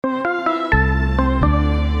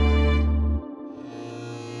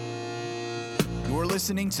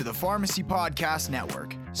listening to the Pharmacy Podcast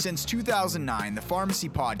Network. Since 2009, the Pharmacy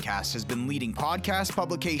Podcast has been leading podcast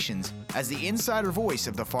publications as the insider voice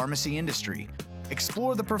of the pharmacy industry.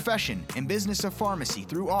 Explore the profession and business of pharmacy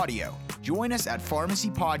through audio. Join us at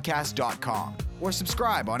pharmacypodcast.com or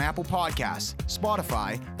subscribe on Apple Podcasts,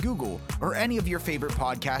 Spotify, Google, or any of your favorite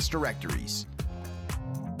podcast directories.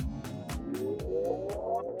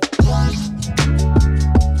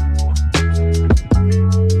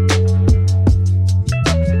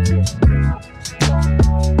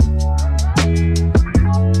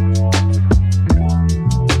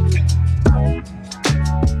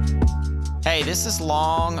 Hey, this is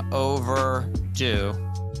long overdue.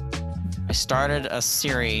 I started a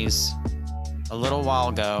series a little while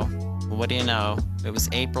ago. What do you know? It was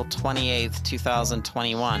April 28th,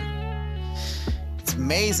 2021. It's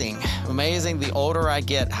amazing the older I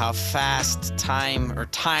get, how fast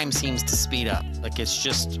time seems to speed up. Like it's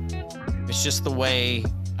just the way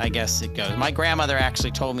I guess it goes. My grandmother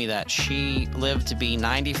actually told me that. She lived to be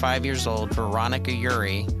 95 years old, Veronica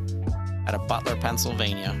Uri, out of Butler,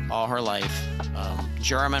 Pennsylvania, all her life.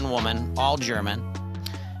 German woman, all German,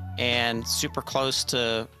 and super close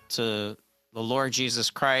to the Lord Jesus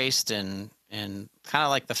Christ and kind of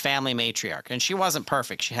like the family matriarch. And she wasn't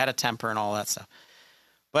perfect. She had a temper and all that stuff.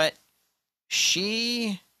 But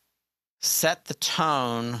she set the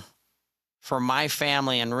tone for my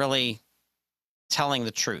family and really telling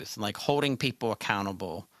the truth, like holding people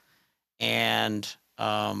accountable. And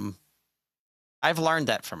I've learned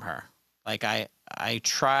that from her. Like I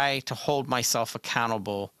try to hold myself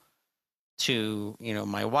accountable to,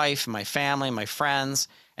 my wife, my family, my friends.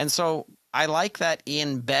 And so I like that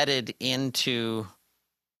embedded into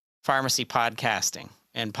pharmacy podcasting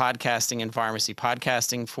and podcasting in pharmacy,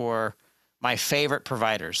 podcasting for my favorite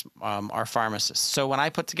providers, our pharmacists. So when I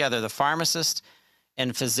put together the Pharmacist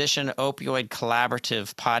and Physician Opioid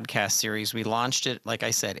Collaborative podcast series, we launched it, like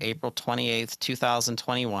I said, April 28th,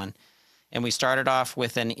 2021. And we started off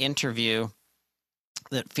with an interview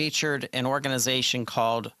that featured an organization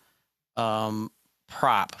called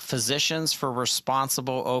PROP, Physicians for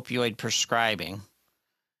Responsible Opioid Prescribing.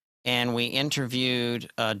 And we interviewed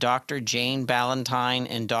Dr. Jane Ballantyne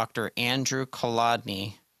and Dr. Andrew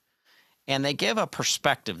Kolodny. And they gave a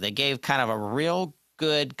perspective. They gave kind of a real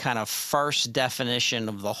good kind of first definition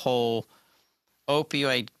of the whole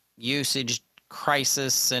opioid usage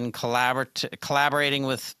crisis and collaborating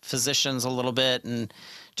with physicians a little bit and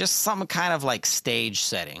just some kind of like stage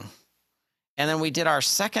setting. And then we did our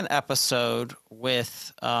second episode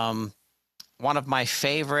with one of my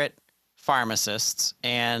favorite pharmacists,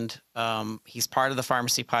 and he's part of the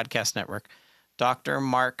Pharmacy Podcast Network, Dr.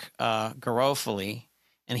 Mark Garofoli,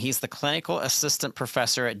 and he's the clinical assistant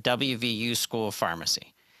professor at WVU School of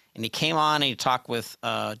Pharmacy. And he came on and he talked with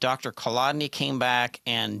Dr. Kolodny, came back,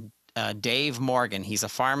 and Dave Morgan. He's a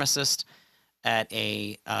pharmacist at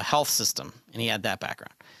a health system, and he had that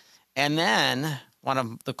background. And then one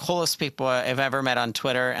of the coolest people I've ever met on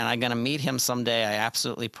Twitter, and I'm going to meet him someday, I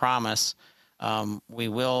absolutely promise we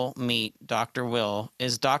will meet Dr. Will,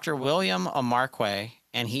 is Dr. William Amarque,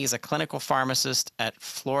 and he's a clinical pharmacist at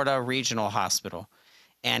Florida Regional Hospital.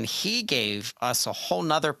 And he gave us a whole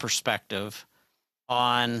nother perspective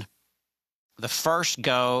on the first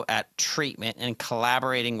go at treatment and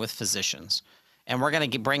collaborating with physicians. And we're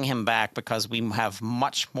going to bring him back because we have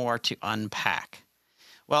much more to unpack.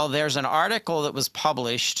 Well, there's an article that was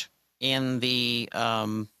published in the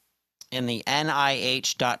NIH.gov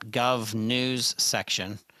news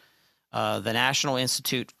section, the National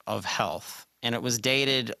Institute of Health, and it was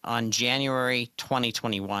dated on January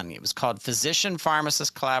 2021. It was called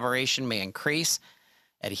Physician-Pharmacist Collaboration May Increase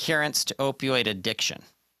Adherence to Opioid Addiction.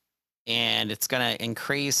 And it's going to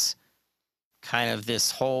increase kind of this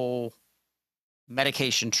whole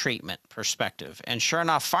medication treatment perspective. And sure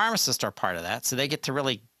enough, pharmacists are part of that. So they get to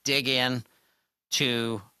really dig in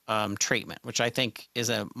to treatment, which I think is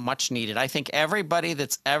a much needed. I think everybody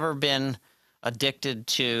that's ever been addicted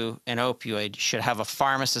to an opioid should have a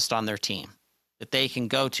pharmacist on their team that they can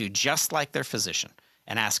go to just like their physician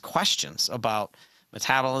and ask questions about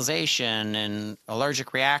metabolization and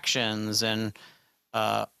allergic reactions and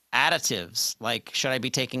additives, like should I be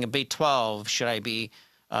taking a B12? Should I be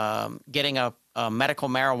getting a medical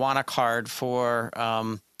marijuana card for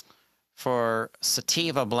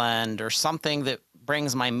sativa blend or something that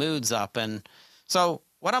brings my moods up? And so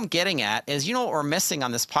what I'm getting at is, what we're missing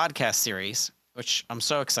on this podcast series, which I'm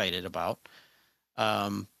so excited about,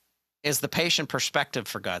 is the patient perspective,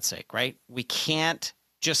 for God's sake, right? We can't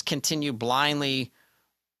just continue blindly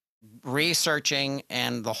researching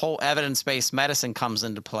and the whole evidence-based medicine comes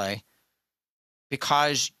into play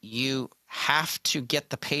because you have to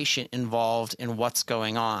get the patient involved in what's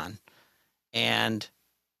going on. And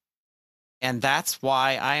that's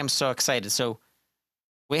why I am so excited. So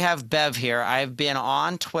we have Bev here. I've been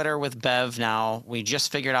on Twitter with Bev now. We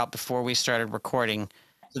just figured out before we started recording.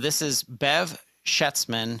 So this is Bev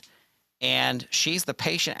Schetsman, and she's the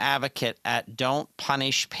patient advocate at Don't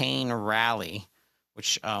Punish Pain Rally,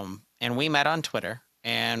 which and we met on Twitter,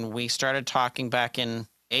 and we started talking back in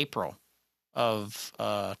April of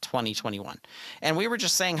 2021. And we were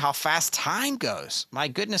just saying how fast time goes. My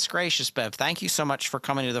goodness gracious, Bev, thank you so much for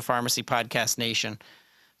coming to the Pharmacy Podcast Nation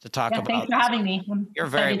to talk about thanks for having me. You're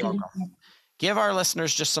very welcome. Give our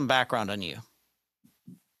listeners just some background on you.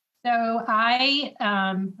 So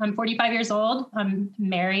I'm 45 years old. I'm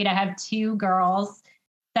married. I have two girls,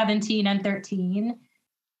 17 and 13.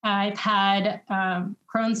 I've had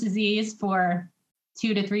Crohn's disease for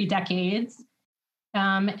 2 to 3 decades.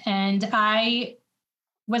 And I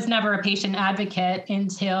was never a patient advocate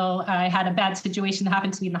until I had a bad situation that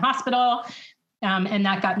happened to me in the hospital. And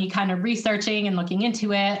that got me kind of researching and looking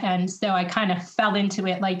into it. And so I kind of fell into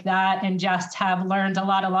it like that and just have learned a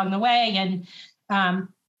lot along the way. And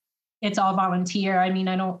it's all volunteer. I mean,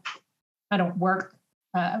 I don't work,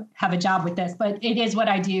 have a job with this, but it is what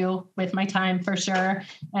I do with my time for sure.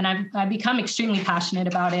 And I've become extremely passionate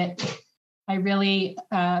about it. I really,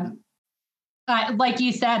 like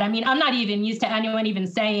you said, I mean, I'm not even used to anyone even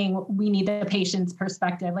saying we need the patient's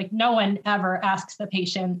perspective. Like no one ever asks the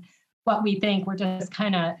patient what we think. We're just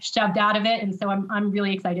kind of shoved out of it. And so I'm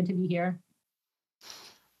really excited to be here.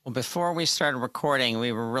 Well, before we started recording,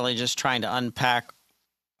 we were really just trying to unpack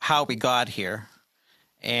how we got here.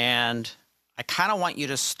 And I kind of want you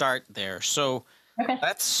to start there. So okay.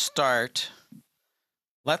 Let's start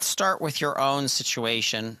with your own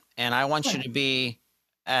situation. And I want you to be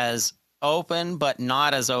as open, but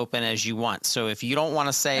not as open as you want. So if you don't want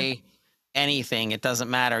to say anything, it doesn't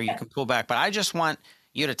matter. You can pull back. But I just want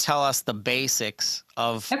you to tell us the basics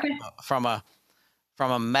of from a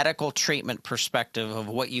medical treatment perspective of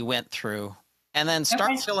what you went through, and then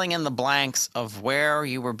start filling in the blanks of where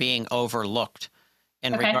you were being overlooked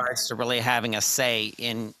in regards to really having a say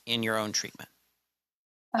in your own treatment.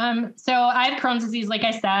 So I have Crohn's disease, like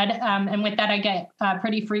I said, and with that, I get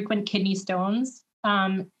pretty frequent kidney stones.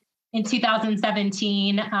 In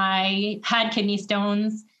 2017, I had kidney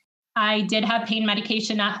stones. I did have pain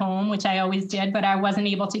medication at home, which I always did, but I wasn't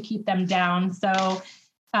able to keep them down. So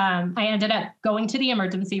I ended up going to the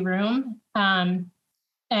emergency room. And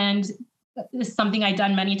this is something I'd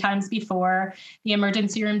done many times before. The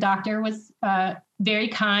emergency room doctor was very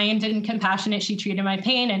kind and compassionate. She treated my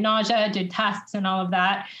pain and nausea, did tests and all of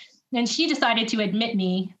that. And she decided to admit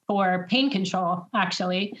me for pain control,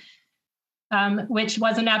 actually, which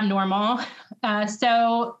wasn't abnormal.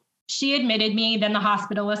 So she admitted me. Then the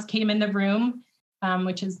hospitalist came in the room,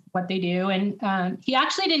 which is what they do. And he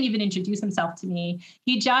actually didn't even introduce himself to me.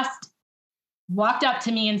 He just walked up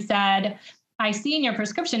to me and said, I see in your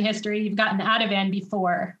prescription history, you've gotten Ativan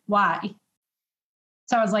before. Why?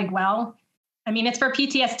 So I was like, well, I mean, it's for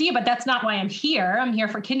PTSD, but that's not why I'm here. I'm here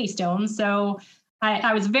for kidney stones. So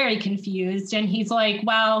I was very confused. And he's like,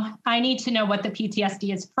 well, I need to know what the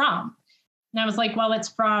PTSD is from. And I was like, well, it's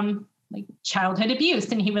from like childhood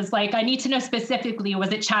abuse. And he was like, I need to know specifically,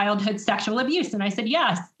 was it childhood sexual abuse? And I said,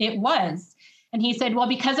 yes, it was. And he said, well,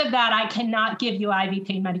 because of that, I cannot give you IV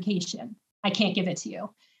pain medication. I can't give it to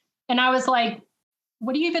you. And I was like,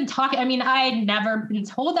 what are you even talking? I mean, I had never been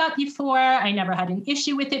told that before. I never had an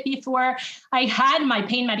issue with it before. I had my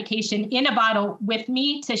pain medication in a bottle with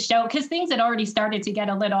me to show, because things had already started to get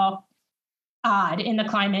a little odd in the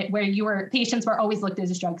climate where patients were always looked at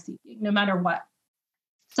as drug seeking, no matter what.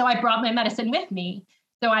 So I brought my medicine with me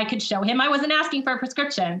so I could show him I wasn't asking for a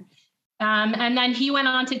prescription. And then he went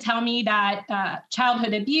on to tell me that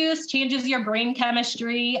childhood abuse changes your brain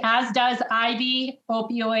chemistry, as does IV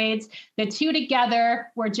opioids. The two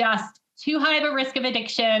together were just too high of a risk of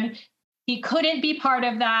addiction. He couldn't be part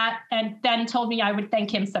of that, and then told me I would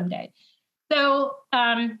thank him someday. So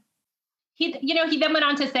he then went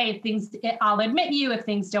on to say, I'll admit you, if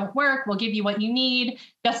things don't work, we'll give you what you need.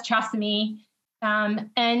 Just trust me.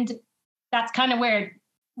 And that's kind of where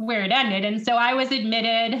it ended. And so I was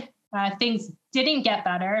admitted. Things didn't get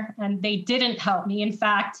better and they didn't help me. In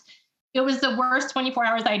fact, it was the worst 24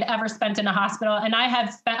 hours I'd ever spent in a hospital. And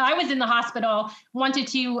I was in the hospital 1 to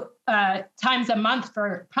 2 times a month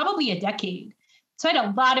for probably a decade. So I had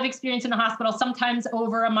a lot of experience in the hospital, sometimes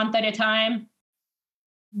over a month at a time.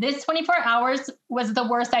 this 24 hours was the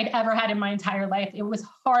worst I'd ever had in my entire life. It was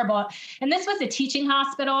horrible. And this was a teaching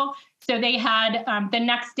hospital. So they had the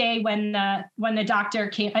next day when the doctor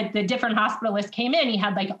came, the different hospitalist came in, he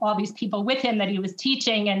had like all these people with him that he was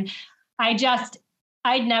teaching. And I'd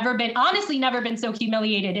never been so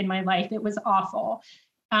humiliated in my life. It was awful.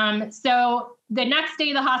 So the next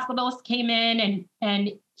day the hospitalist came in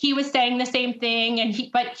and he was saying the same thing,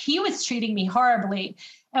 but he was treating me horribly.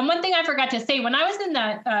 And one thing I forgot to say, when I was in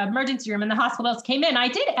the emergency room and the hospitalist came in, I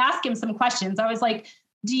did ask him some questions. I was like,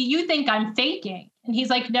 do you think I'm faking? And he's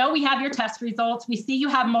like, no, we have your test results. We see you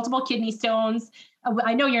have multiple kidney stones.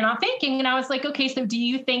 I know you're not faking. And I was like, okay, so do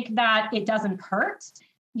you think that it doesn't hurt?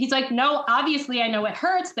 He's like, no, obviously I know it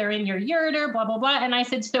hurts. They're in your ureter, blah, blah, blah. And I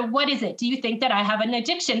said, so what is it? Do you think that I have an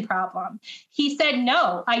addiction problem? He said,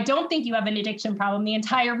 no, I don't think you have an addiction problem. The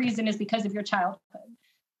entire reason is because of your childhood.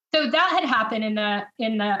 So that had happened in the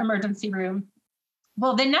emergency room.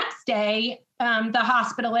 Well, the next day, a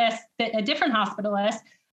different hospitalist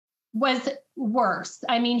was worse.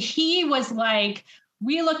 I mean, he was like,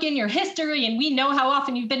 we look in your history and we know how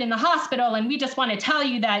often you've been in the hospital. And we just want to tell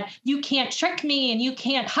you that you can't trick me and you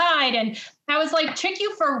can't hide. And I was like, trick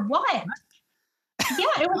you for what? Yeah,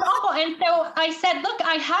 it was awful. And so I said, look,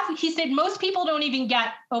 he said, most people don't even get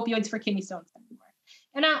opioids for kidney stones anymore.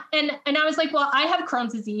 And I was like, well, I have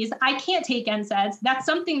Crohn's disease. I can't take NSAIDs. That's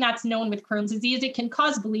something that's known with Crohn's disease. It can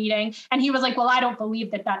cause bleeding. And he was like, well, I don't believe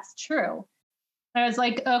that that's true. I was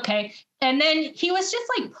like, okay. And then he was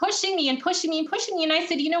just like pushing me and pushing me and pushing me. And I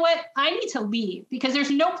said, you know what? I need to leave because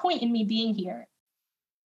there's no point in me being here.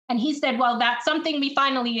 And he said, well, that's something we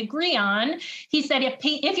finally agree on. He said,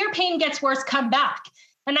 if your pain gets worse, come back.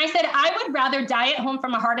 And I said, I would rather die at home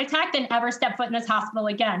from a heart attack than ever step foot in this hospital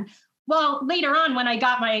again. Well, later on, when I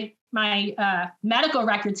got my medical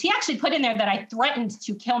records, he actually put in there that I threatened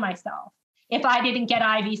to kill myself if I didn't get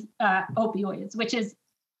IV opioids, which is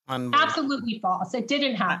absolutely false. It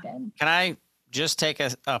didn't happen. Can I just take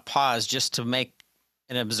a pause just to make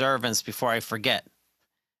an observance before I forget?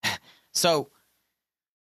 So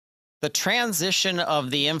the transition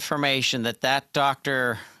of the information that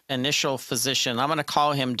doctor, initial physician, I'm going to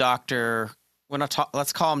call him Dr.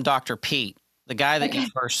 Let's call him Dr. Pete, the guy that you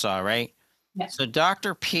first saw, right? Yeah. So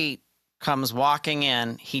Dr. Pete comes walking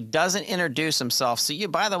in. He doesn't introduce himself. So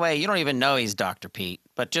by the way, you don't even know he's Dr. Pete,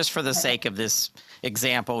 but just for the sake of this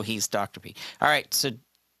example, he's Dr. Pete. All right. So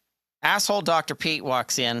asshole Dr. Pete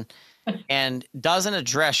walks in and doesn't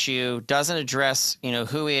address you, doesn't address,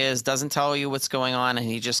 who he is, doesn't tell you what's going on. And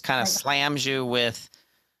he just kind of slams you with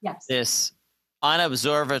this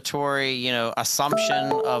unobservatory,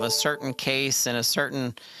 assumption of a certain case and a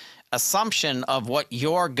certain assumption of what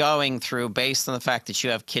you're going through based on the fact that you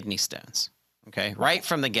have kidney stones. Okay. Right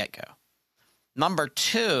from the get-go. Number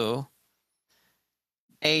two,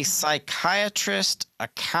 a psychiatrist, a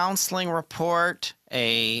counseling report,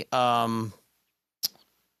 something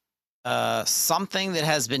that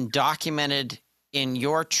has been documented in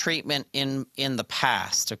your treatment in the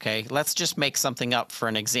past. Okay. Let's just make something up for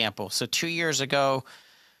an example. So 2 years ago,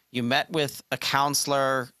 you met with a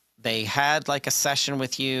counselor. They had like a session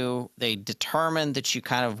with you. They determined that you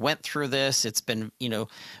kind of went through this. It's been,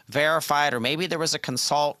 verified, or maybe there was a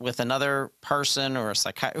consult with another person or a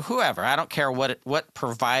psychiatrist, whoever. I don't care what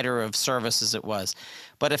provider of services it was.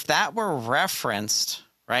 But if that were referenced,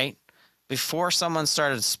 right, before someone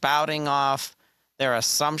started spouting off their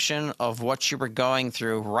assumption of what you were going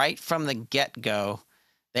through right from the get-go,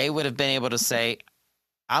 they would have been able to say,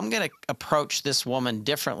 I'm going to approach this woman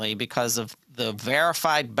differently because of the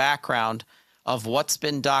verified background of what's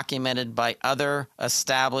been documented by other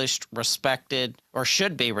established, respected, or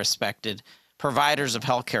should be respected providers of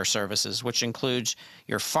healthcare services, which includes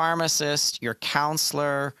your pharmacist, your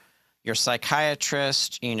counselor, your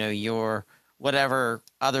psychiatrist, your whatever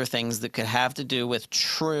other things that could have to do with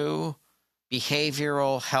true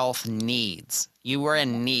behavioral health needs. You were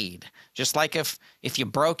in need. Just like if you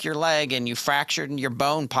broke your leg and you fractured and your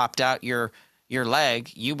bone popped out your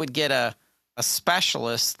leg, you would get a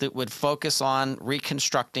specialist that would focus on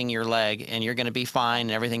reconstructing your leg, and you're going to be fine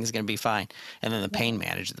and everything's going to be fine. And then the pain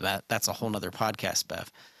management, that's a whole nother podcast,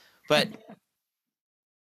 Bev. But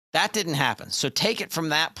that didn't happen. So take it from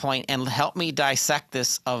that point and help me dissect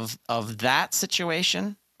this of that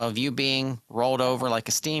situation of you being rolled over like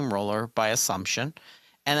a steamroller by assumption.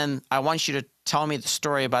 And then I want you to tell me the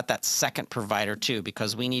story about that second provider too,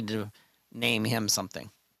 because we need to name him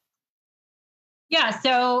something. Yeah,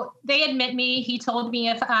 so they admit me. He told me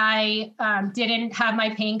if I didn't have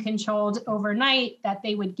my pain controlled overnight, that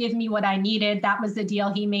they would give me what I needed. That was the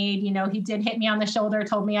deal he made. You know, he did hit me on the shoulder,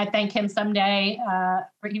 told me I'd thank him someday,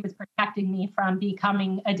 for he was protecting me from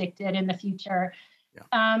becoming addicted in the future.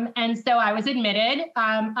 Yeah. And so I was admitted.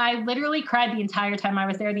 I literally cried the entire time I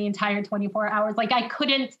was there, the entire 24 hours. Like I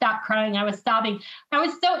couldn't stop crying. I was sobbing. I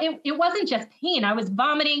was it wasn't just pain. I was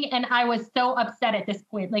vomiting and I was so upset at this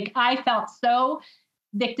point. Like I felt so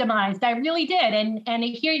victimized. I really did. And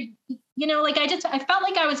here, you know, like I felt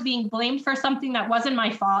like I was being blamed for something that wasn't my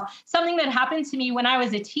fault, something that happened to me when I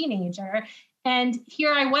was a teenager. And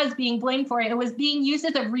here I was being blamed for it. It was being used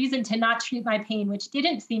as a reason to not treat my pain, which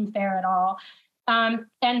didn't seem fair at all.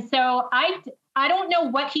 And so I don't know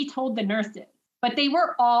what he told the nurses, but they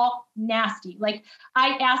were all nasty. Like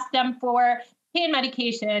I asked them for pain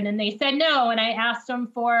medication and they said no. And I asked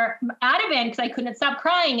them for Ativan because I couldn't stop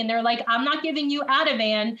crying. And they're like, I'm not giving you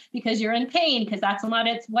Ativan because you're in pain because that's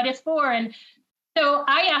what it's for. And so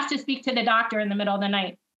I asked to speak to the doctor in the middle of the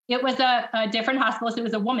night. It was a different hospitalist. It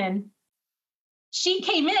was a woman. She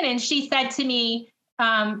came in and she said to me,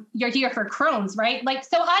 you're here for Crohn's, right? Like,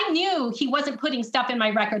 so I knew he wasn't putting stuff in my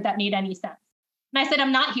record that made any sense. And I said,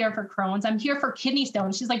 I'm not here for Crohn's. I'm here for kidney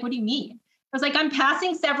stones. She's like, what do you mean? I was like, I'm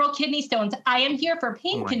passing several kidney stones. I am here for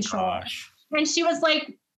pain control. Gosh. And she was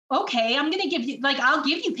like, okay, I'm going to give you, like, I'll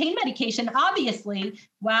give you pain medication, obviously.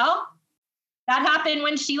 Well, that happened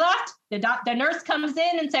when she left. The nurse comes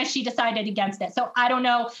in and says she decided against it. So I don't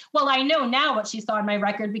know. Well, I know now what she saw in my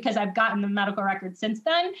record because I've gotten the medical record since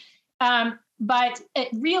then. But it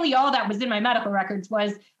really all that was in my medical records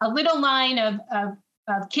was a little line of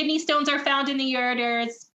kidney stones are found in the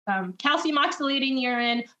ureters, calcium oxalating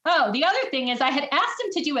urine. Oh, the other thing is I had asked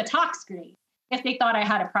them to do a tox screen if they thought I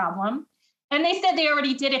had a problem. And they said they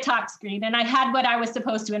already did a tox screen and I had what I was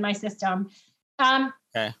supposed to in my system.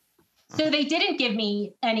 Okay. So they didn't give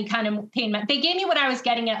me any kind of pain med. They gave me what I was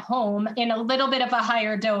getting at home in a little bit of a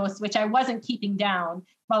higher dose, which I wasn't keeping down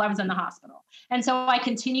while I was in the hospital. And so I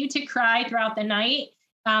continued to cry throughout the night.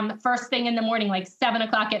 First thing in the morning, like 7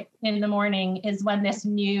 o'clock in the morning is when this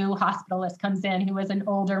new hospitalist comes in, who was an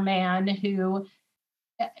older man who,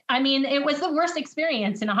 I mean, it was the worst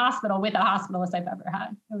experience in a hospital with a hospitalist I've ever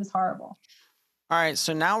had. It was horrible. All right.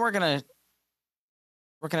 So now we're going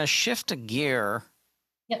to shift a gear.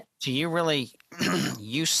 Yep. So you really,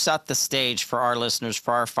 you set the stage for our listeners,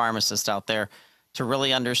 for our pharmacists out there to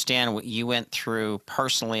really understand what you went through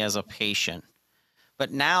personally as a patient.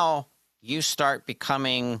 But now you start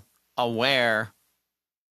becoming aware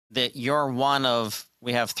that you're one of,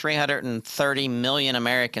 we have 330 million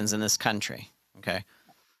Americans in this country. Okay.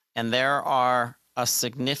 And there are a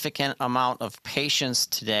significant amount of patients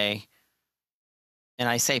today. And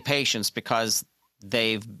I say patients because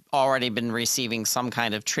they've already been receiving some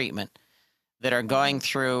kind of treatment that are going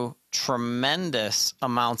through tremendous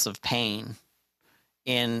amounts of pain,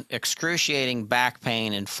 in excruciating back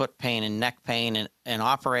pain and foot pain and neck pain and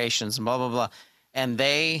operations and blah, blah, blah. And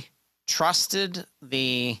they trusted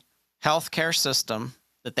the healthcare system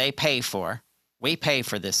that they pay for. We pay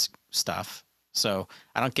for this stuff. So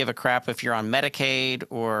I don't give a crap if you're on Medicaid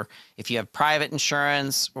or if you have private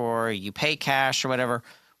insurance or you pay cash or whatever,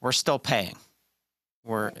 we're still paying.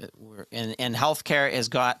 We're in healthcare has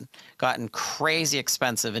gotten crazy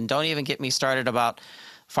expensive, and don't even get me started about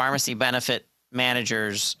pharmacy benefit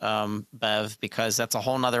managers, Bev, because that's a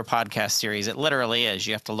whole nother podcast series. It literally is.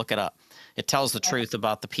 You have to look it up. It tells the truth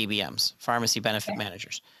about the PBMs, pharmacy benefit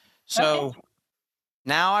managers. So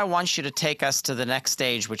now I want you to take us to the next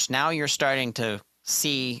stage, which now you're starting to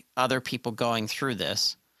see other people going through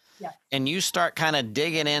this. Yeah. And you start kind of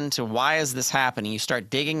digging into why is this happening? You start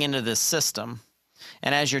digging into this system.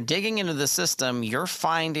 And as you're digging into the system, you're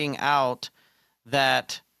finding out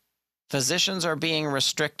that physicians are being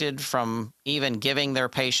restricted from even giving their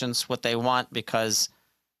patients what they want because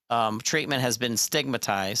treatment has been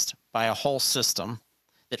stigmatized by a whole system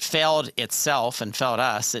that failed itself and failed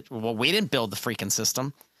us. Well, we didn't build the freaking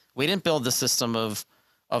system. We didn't build the system of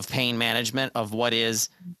pain management, of what is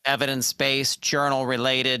evidence-based,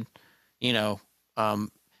 journal-related,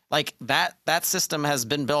 like that system has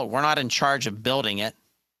been built. We're not in charge of building it.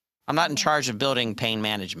 I'm not in charge of building pain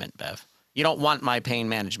management, Bev. You don't want my pain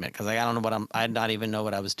management because I don't know I did not even know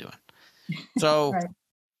what I was doing. So right.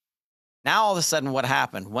 Now all of a sudden what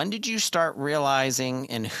happened? When did you start realizing,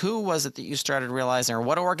 and who was it that you started realizing, or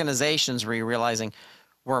what organizations were you realizing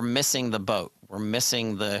were missing the boat? We're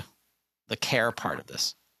missing the care part of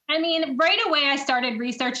this. I mean, right away, I started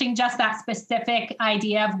researching just that specific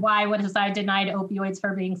idea of why was I denied opioids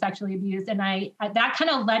for being sexually abused. And that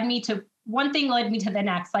kind of led me to one thing led me to the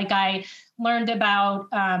next. Like I learned about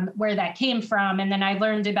where that came from, and then I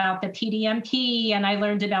learned about the PDMP, and I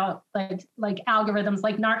learned about like algorithms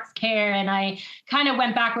like NarxCare, and I kind of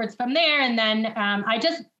went backwards from there. And then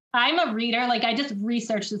I'm a reader. Like I just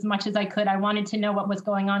researched as much as I could. I wanted to know what was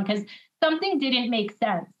going on because something didn't make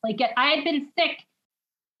sense. Like I had been sick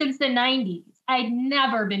since the 90s. I'd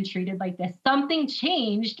never been treated like this. Something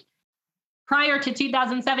changed prior to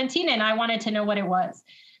 2017, and I wanted to know what it was.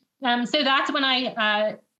 So that's when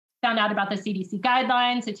I found out about the CDC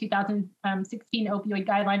guidelines, the 2016 opioid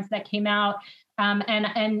guidelines that came out. And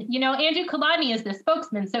Andrew Kolodny is the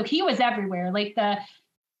spokesman, so he was everywhere.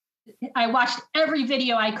 I watched every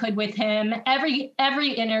video I could with him, every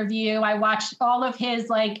interview. I watched all of his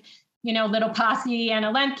Little Posse,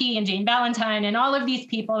 Anna Lemke and Jane Ballantyne and all of these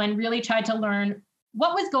people, and really tried to learn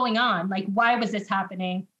what was going on. Like, why was this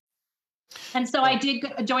happening? And so I did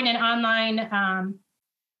join an online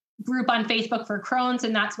group on Facebook for Crohn's,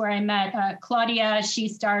 and that's where I met Claudia.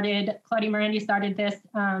 Claudia Morandi started this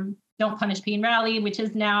Don't Punish Pain Rally, which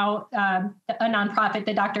is now a nonprofit,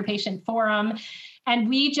 the Doctor Patient Forum. And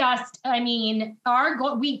we our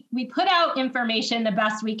goal, we put out information the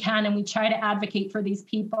best we can, and we try to advocate for these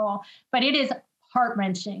people, but it is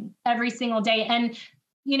heart-wrenching every single day. And,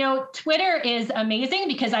 Twitter is amazing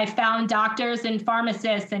because I found doctors and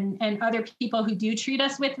pharmacists and other people who do treat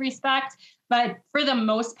us with respect. But for the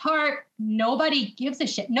most part, nobody gives a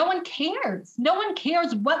shit. No one cares. No one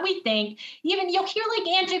cares what we think. Even you'll hear like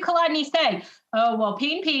Andrew Kolodny say, oh, well,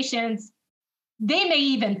 pain patients, they may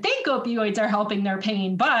even think opioids are helping their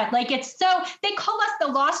pain, but they call us the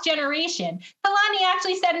lost generation. Kolodny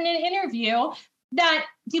actually said in an interview that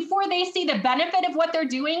before they see the benefit of what they're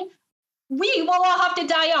doing, we will all have to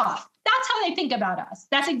die off. That's how they think about us.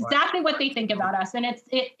 That's exactly what they think about us. And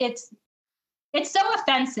it's so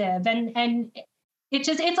offensive. And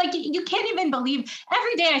it's like, you can't even believe.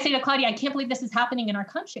 Every day I say to Claudia, I can't believe this is happening in our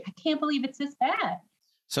country. I can't believe it's this bad.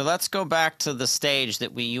 So let's go back to the stage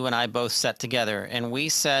that you and I both set together. And we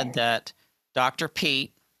said that Dr.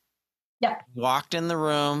 Pete walked in the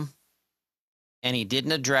room and he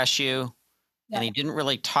didn't address you and he didn't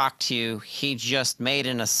really talk to you. He just made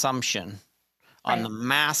an assumption on the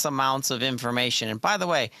mass amounts of information. And by the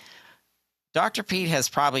way, Dr. Pete has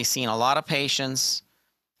probably seen a lot of patients.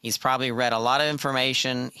 He's probably read a lot of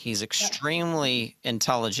information. He's extremely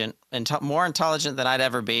intelligent, more intelligent than I'd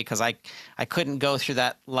ever be, because I couldn't go through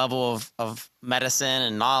that level of medicine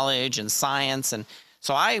and knowledge and science. And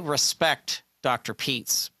so I respect Dr.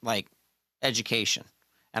 Pete's education,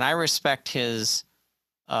 and I respect his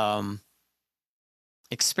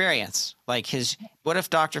experience. What if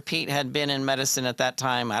Dr. Pete had been in medicine at that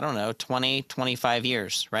time, I don't know, 20, 25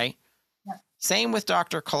 years, right? Same with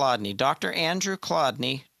Dr. Kolodny. Dr. Andrew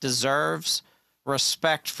Kolodny deserves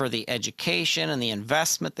respect for the education and the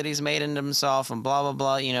investment that he's made into himself and blah,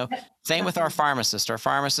 blah, blah. Same with our pharmacists. Our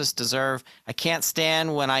pharmacists deserve, I can't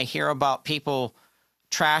stand when I hear about people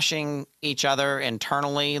trashing each other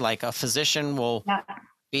internally, like a physician will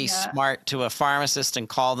be smart to a pharmacist and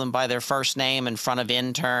call them by their first name in front of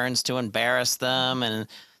interns to embarrass them. And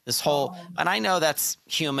this whole, and I know that's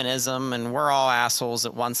humanism and we're all assholes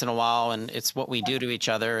at once in a while and it's what we do to each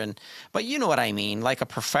other. But you know what I mean, like a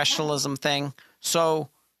professionalism thing. So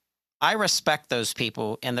I respect those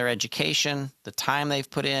people and their education, the time they've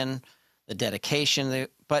put in, the dedication.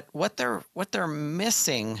 But what they're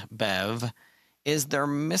missing, Bev, is they're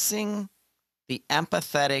missing the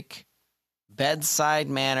empathetic bedside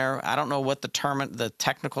manner. I don't know what the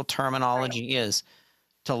technical terminology is,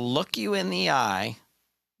 to look you in the eye.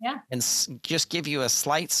 And just give you a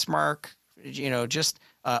slight smirk, just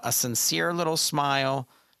a sincere little smile,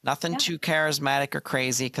 nothing too charismatic or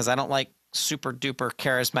crazy, because I don't like super duper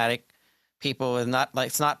charismatic people, and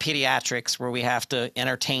it's not pediatrics where we have to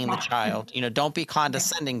entertain the child. Don't be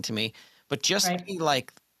condescending to me, but just be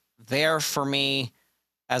there for me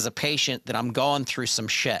as a patient that I'm going through some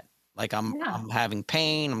shit. I'm having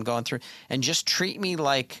pain, I'm going through, and just treat me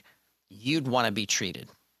like you'd want to be treated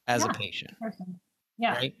as a patient.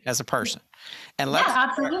 Right? As a person. And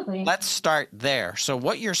let's start there. So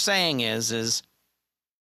what you're saying is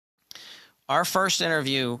our first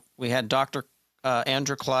interview, we had Dr.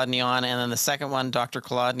 Andrew Kolodny on, and then the second one, Dr.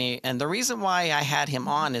 Kolodny. And the reason why I had him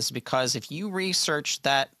on is because if you research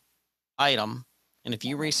that item, and if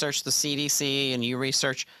you research the CDC and you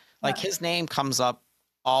research, his name comes up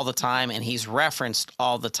all the time and he's referenced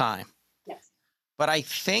all the time. Yes. But I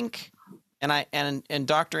think, and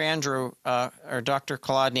Dr. Andrew or Dr.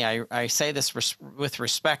 Kolodny, I say this with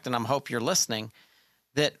respect, and I hope you're listening,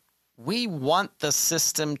 that we want the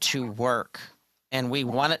system to work and we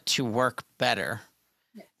want it to work better.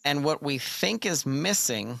 Yes. And what we think is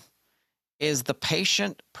missing is the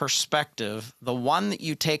patient perspective, the one that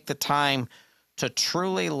you take the time to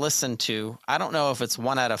truly listen to. I don't know if it's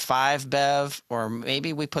 1 out of 5, Bev, or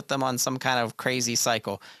maybe we put them on some kind of crazy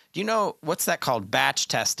cycle. Do you know what's that called? Batch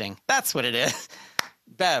testing. That's what it is.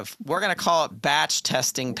 Bev, we're going to call it batch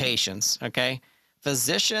testing patients, okay?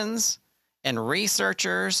 Physicians and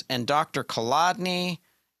researchers and Dr. Kolodny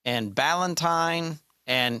and Ballantyne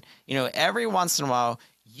and, every once in a while,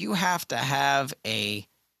 you have to have a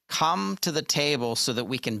come to the table so that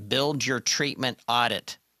we can build your treatment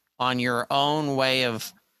audit on your own way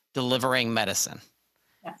of delivering medicine.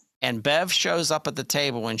 Yes. And Bev shows up at the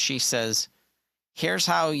table and she says, here's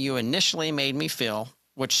how you initially made me feel,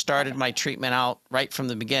 which started my treatment out right from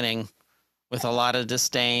the beginning with a lot of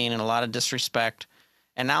disdain and a lot of disrespect.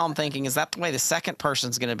 And now I'm thinking, is that the way the second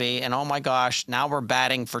person's going to be? And oh my gosh, now we're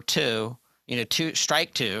batting for 2,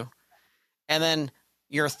 strike 2. And then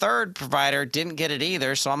your third provider didn't get it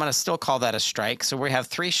either. So I'm going to still call that a strike. So we have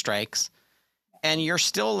 3 strikes. And you're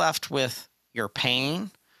still left with your pain.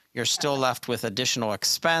 You're still left with additional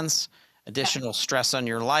expense, additional stress on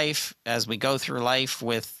your life as we go through life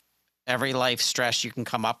with every life stress you can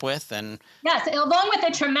come up with. And yes, along with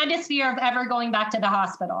a tremendous fear of ever going back to the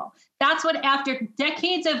hospital. That's what, after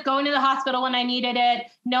decades of going to the hospital when I needed it,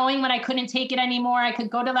 knowing when I couldn't take it anymore, I could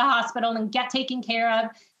go to the hospital and get taken care of.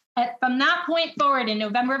 From that point forward, in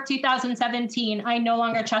November of 2017, I no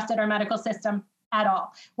longer trusted our medical system at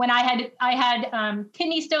all. When I had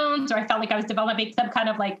kidney stones, or I felt like I was developing some kind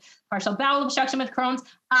of like partial bowel obstruction with Crohn's,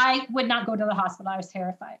 I would not go to the hospital. I was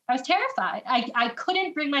terrified. I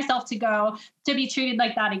couldn't bring myself to go to be treated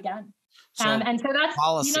like that again. And so that's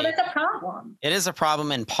policy. That's a problem. It is a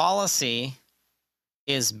problem, and policy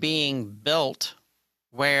is being built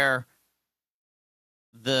where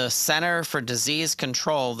the Center for Disease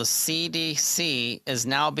Control, the CDC, is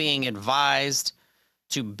now being advised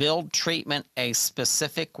to build treatment a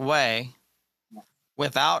specific way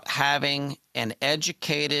without having an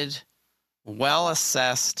educated,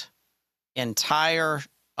 well-assessed entire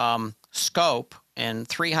scope and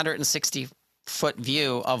 360-foot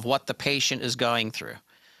view of what the patient is going through.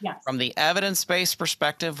 Yes. From the evidence-based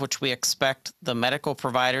perspective, which we expect the medical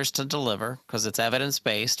providers to deliver because it's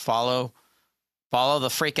evidence-based, follow the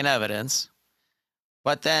freaking evidence.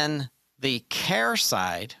 But then the care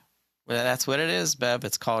side, that's what it is, Bev.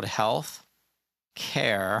 It's called health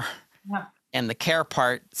care. Yeah. And the care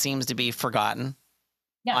part seems to be forgotten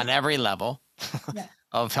on every level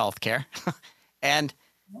of healthcare. And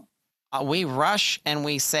we rush and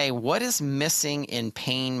we say, what is missing in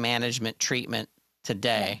pain management treatment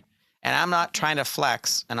today? And I'm not trying to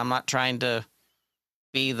flex, and I'm not trying to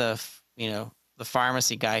be the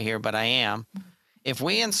pharmacy guy here, but I am. If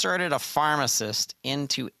we inserted a pharmacist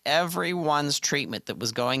into everyone's treatment that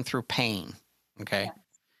was going through pain, okay,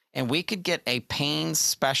 and we could get a pain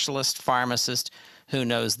specialist pharmacist who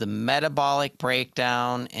knows the metabolic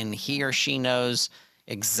breakdown, and he or she knows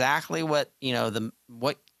exactly what,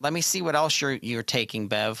 let me see what else you're taking,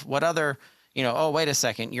 Bev. What other, oh, wait a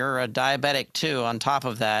second, you're a diabetic too on top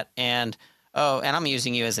of that. And I'm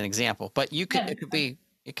using you as an example, but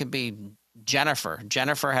it could be Jennifer.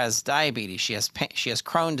 Jennifer has diabetes. She has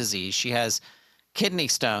Crohn's disease. She has kidney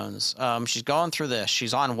stones. She's going through this.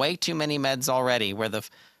 She's on way too many meds already, where the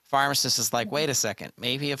pharmacist is like, wait a second,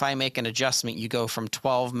 maybe if I make an adjustment, you go from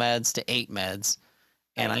 12 meds to 8 meds,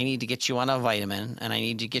 and I need to get you on a vitamin, and I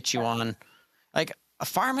need to get you on, like, a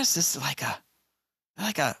pharmacist is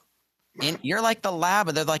you're like the lab,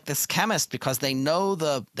 and they're like this chemist, because they know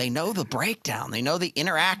the breakdown, they know the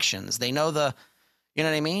interactions, they know the, you know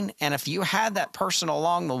what I mean? And if you had that person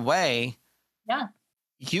along the way,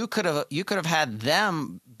 you could have had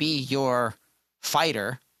them be your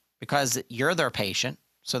fighter because you're their patient.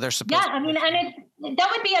 So they're supposed to. And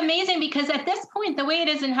that would be amazing, because at this point, the way it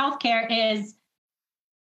is in healthcare is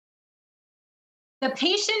the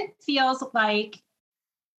patient feels like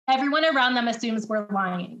everyone around them assumes we're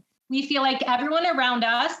lying. We feel like everyone around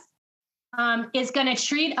us is going to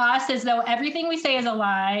treat us as though everything we say is a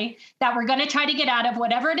lie, that we're going to try to get out of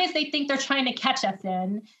whatever it is they think they're trying to catch us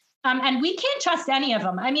in. And we can't trust any of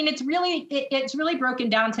them. I mean, it's really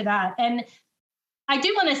broken down to that. And I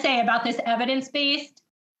do want to say about this evidence-based,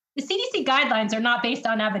 the CDC guidelines are not based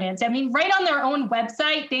on evidence. I mean, right on their own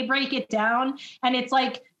website, they break it down, and it's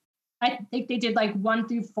like, I think they did like 1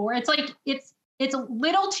 through 4. It's like, it's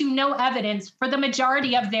little to no evidence for the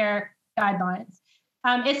majority of their guidelines.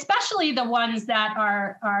 Especially the ones that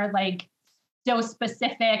are like dose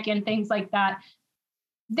specific and things like that.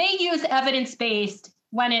 They use evidence-based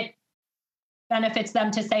when it benefits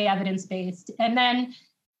them to say evidence-based. And then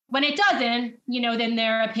when it doesn't, then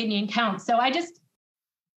their opinion counts. So I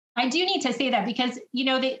do need to say that because,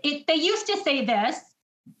 they used to say this: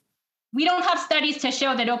 we don't have studies to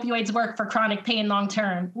show that opioids work for chronic pain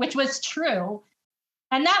long-term, which was true.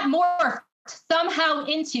 And that morphed somehow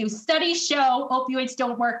into studies show opioids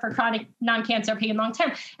don't work for chronic non-cancer pain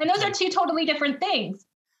long-term. And those are two totally different things.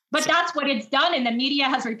 But that's what it's done. And the media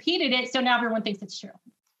has repeated it. So now everyone thinks it's true.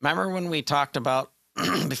 Remember when we talked about,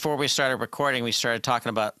 before we started recording, we started talking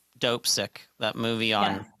about Dopesick, that movie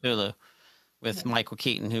on Hulu with Michael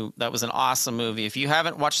Keaton, that was an awesome movie. If you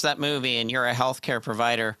haven't watched that movie and you're a healthcare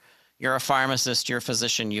provider, you're a pharmacist, you're a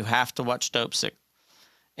physician, you have to watch Dopesick.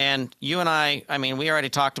 And you and I mean, we already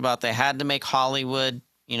talked about they had to make Hollywood,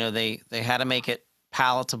 they had to make it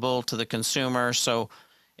palatable to the consumer. So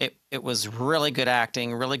it was really good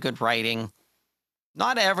acting, really good writing.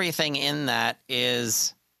 Not everything in that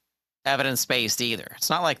is evidence-based either. It's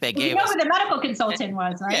not like they gave us... who the medical consultant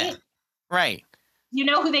was, right? Yeah. Right. You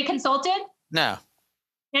know who they consulted? No.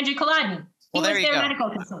 Andrew Kolodny. He was their medical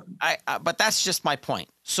consultant. But that's just my point.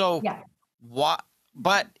 So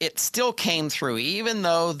but it still came through, even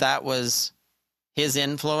though that was his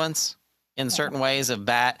influence in certain ways of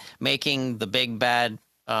making the big bad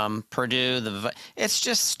Purdue. It's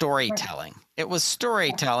just storytelling. Right. It was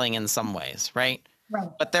storytelling in some ways, right? Right.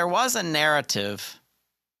 But there was a narrative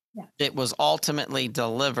that was ultimately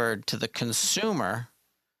delivered to the consumer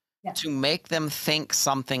to make them think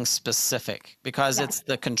something specific, because it's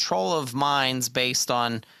the control of minds based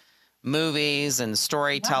on movies and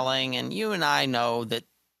storytelling. And you and I know that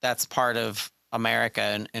that's part of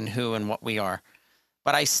America and who and what we are.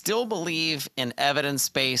 But I still believe in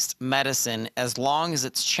evidence-based medicine as long as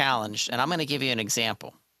it's challenged. And I'm going to give you an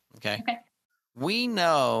example. Okay. We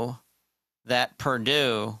know that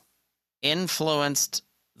Purdue influenced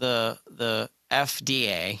the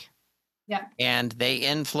FDA. Yeah. And they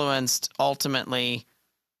influenced ultimately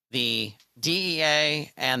the DEA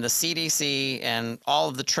and the CDC and all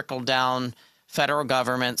of the trickle-down federal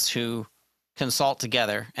governments who consult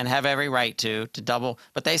together and have every right to double,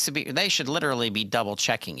 but they should literally be double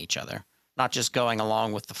checking each other, not just going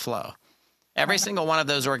along with the flow. Every single one of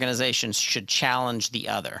those organizations should challenge the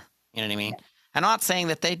other. You know what I mean? I'm not saying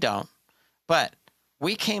that they don't, but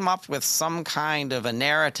we came up with some kind of a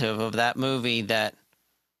narrative of that movie that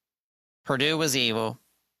Purdue was evil,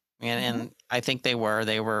 and I think they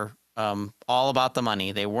were all about the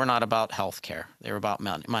money. They were not about healthcare. They were about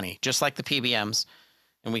money, just like the PBMs.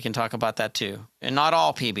 And we can talk about that too. And not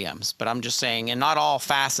all PBMs, but I'm just saying, and not all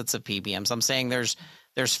facets of PBMs. I'm saying there's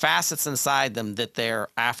facets inside them that they're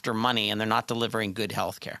after money and they're not delivering good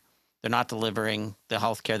healthcare. They're not delivering the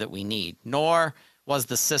healthcare that we need, nor was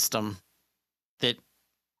the system that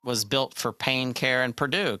was built for pain care in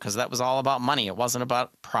Purdue, because that was all about money. It wasn't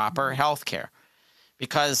about proper healthcare.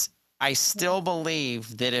 Because I still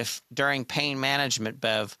believe that if during pain management,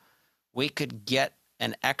 Bev, we could get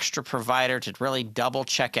an extra provider to really double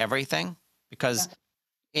check everything, because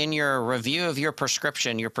in your review of your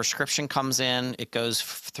prescription comes in, it goes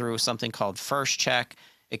through something called first check.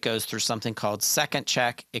 It goes through something called second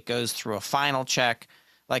check. It goes through a final check.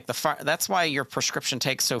 Like that's why your prescription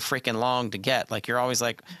takes so freaking long to get. Like you're always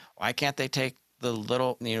like, why can't they take the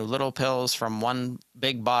little pills from one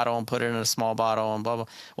big bottle and put it in a small bottle and blah, blah.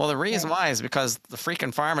 Well, the reason why is because the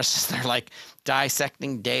freaking pharmacists, they're like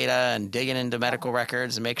dissecting data and digging into medical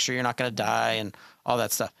records and make sure you're not going to die and all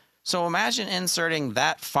that stuff. So imagine inserting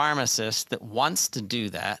that pharmacist that wants to do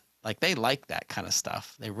that. Like they like that kind of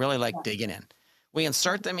stuff. They really like digging in. We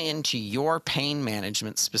insert them into your pain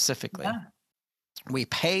management specifically. Yeah. We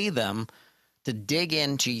pay them to dig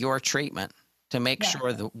into your treatment to make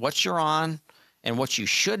sure that what you're on and what you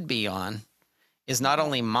should be on is not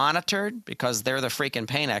only monitored, because they're the freaking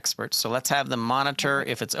pain experts. So let's have them monitor.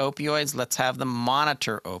 If it's opioids, let's have them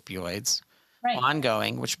monitor opioids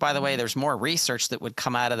ongoing, which, by the way, there's more research that would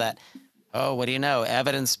come out of that. Oh, what do you know?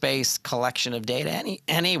 Evidence-based collection of data.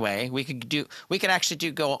 Anyway, we could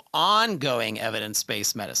actually go ongoing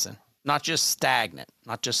evidence-based medicine, not just stagnant,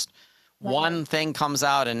 not just one thing comes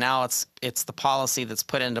out and now it's the policy that's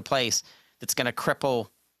put into place that's going to cripple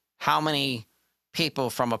how many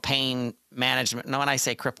people from a pain management. No, when I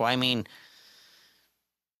say cripple, I mean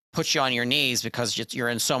put you on your knees because you're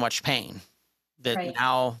in so much pain that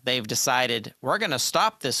now they've decided we're going to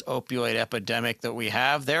stop this opioid epidemic that we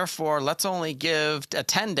have. Therefore, let's only give a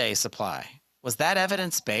 10-day supply. Was that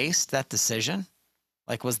evidence-based, that decision?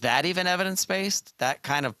 Like, was that even evidence-based? That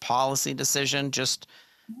kind of policy decision just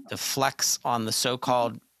to flex on the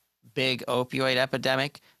so-called big opioid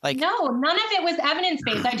epidemic? Like, no, none of it was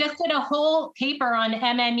evidence-based. I just did a whole paper on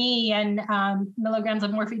MME and milligrams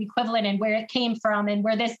of morphine equivalent and where it came from and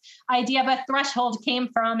where this idea of a threshold came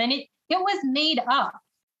from. And it was made up.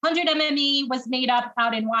 100 MME was made up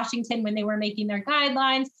out in Washington when they were making their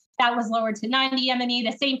guidelines. That was lowered to 90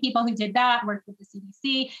 MME. The same people who did that worked with the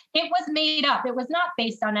CDC. It was made up. It was not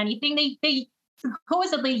based on anything. They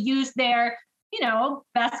supposedly used their,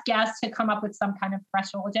 best guess to come up with some kind of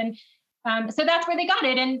threshold. And so that's where they got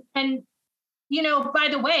it. And by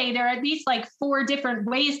the way, there are at least like 4 different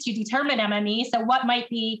ways to determine MME. So what might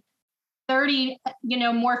be 30,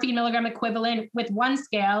 morphine milligram equivalent with one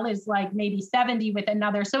scale is like maybe 70 with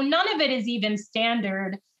another. So none of it is even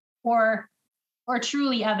standard or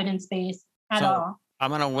truly evidence-based at all. I'm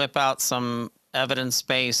going to whip out some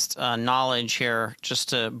evidence-based knowledge here just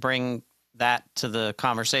to bring that to the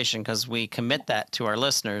conversation, because we commit that to our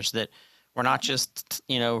listeners that we're not just,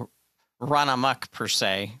 run amok per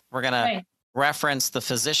se. We're going to reference the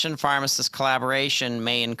physician-pharmacist collaboration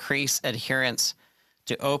may increase adherence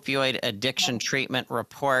to opioid addiction treatment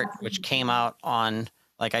report, which came out on,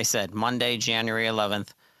 like I said, Monday, January 11th.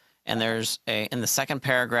 And there's in the second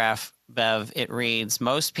paragraph, Bev, it reads,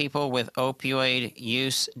 most people with opioid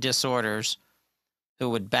use disorders who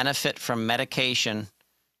would benefit from medication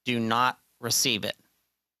do not receive it.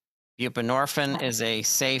 Buprenorphine is a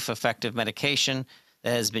safe, effective medication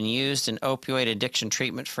that has been used in opioid addiction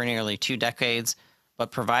treatment for nearly 2 decades,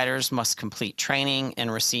 but providers must complete training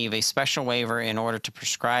and receive a special waiver in order to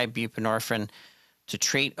prescribe buprenorphine to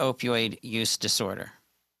treat opioid use disorder.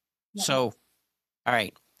 Yeah. So, all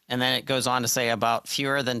right. And then it goes on to say about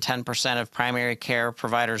fewer than 10% of primary care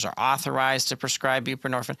providers are authorized to prescribe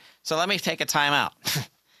buprenorphine. So let me take a time out.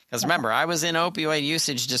 Because remember, I was in opioid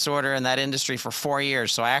usage disorder in that industry for 4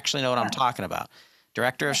 years, so I actually know what I'm talking about.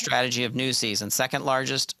 Director of Strategy of Newseas and second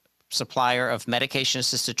largest supplier of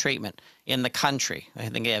medication-assisted treatment in the country. I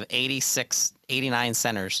think they have 89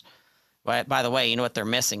 centers. By the way, you know what they're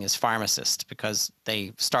missing is pharmacists, because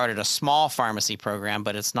they started a small pharmacy program,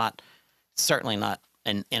 but it's certainly not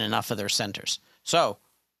in enough of their centers. So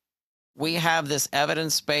we have this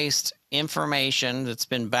evidence-based information that's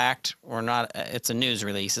been backed or not. It's a news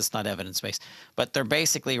release. It's not evidence-based, but they're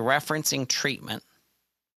basically referencing treatment,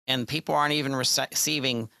 and people aren't even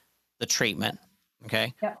receiving the treatment.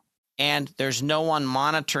 Okay. Yeah. And there's no one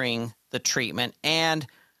monitoring the treatment, and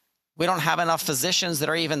we don't have enough physicians that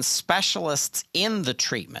are even specialists in the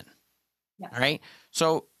treatment. Yeah. All right.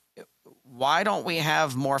 So why don't we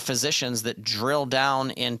have more physicians that drill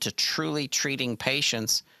down into truly treating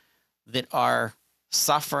patients that are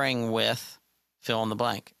suffering with fill in the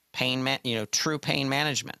blank true pain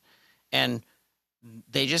management, and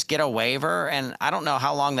they just get a waiver? And I don't know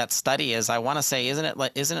how long that study is. I want to say, isn't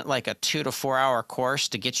it like a 2 to 4 hour course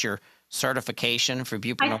to get your certification for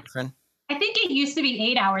buprenorphine? I think it used to be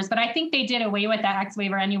 8 hours, but I think they did away with that X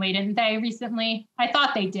waiver anyway, didn't they, recently? I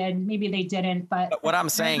thought they did. Maybe they didn't, but what I'm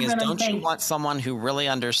saying is, don't you want someone who really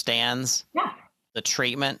understands the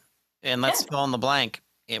treatment? And let's fill in the blank.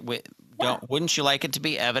 Wouldn't you like it to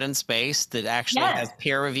be evidence-based, that actually has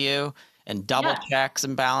peer review and double checks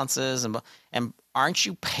and balances? And aren't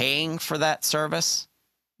you paying for that service?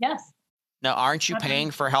 Yes. No, aren't you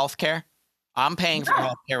paying for healthcare? I'm paying for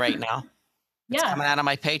healthcare right now. It's coming out of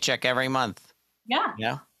my paycheck every month. Yeah.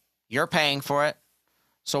 Yeah. You're paying for it.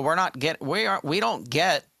 So we don't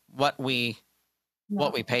get what we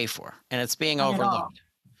pay for, and it's being overlooked.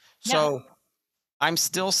 So I'm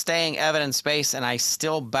still staying evidence-based, and I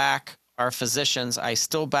still back our physicians. I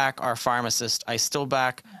still back our pharmacists. I still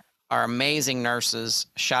back our amazing nurses.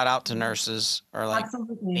 Shout out to nurses, are like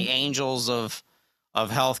the angels of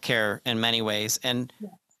healthcare in many ways. And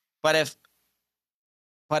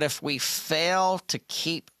but if we fail to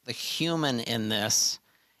keep the human in this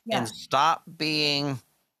and stop being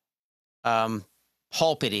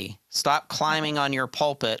pulpity, stop climbing on your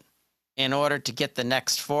pulpit in order to get the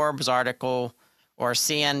next Forbes article or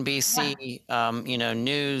CNBC,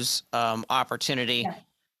 news opportunity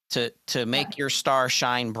to make your star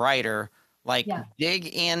shine brighter, dig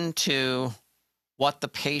into what the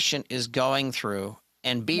patient is going through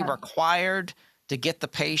and be required to get the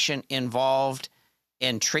patient involved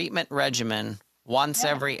in treatment regimen once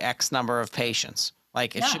every X number of patients.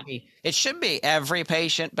 Like it should be every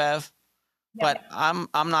patient, Bev. But I'm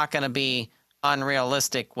not going to be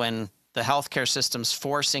unrealistic when the healthcare system's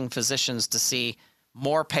forcing physicians to see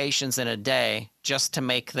more patients in a day just to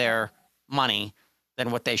make their money than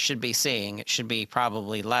what they should be seeing. It should be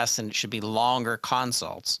probably less, and it should be longer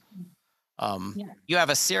consults. You have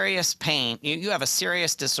a serious pain. You have a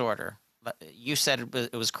serious disorder. You said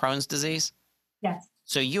it was Crohn's disease? Yes.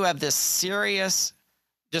 So you have this serious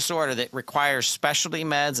disorder that requires specialty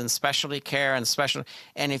meds and specialty care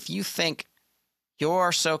and if you think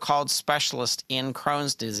your so-called specialist in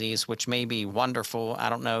Crohn's disease, which may be wonderful, I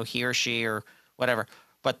don't know, he or she or whatever,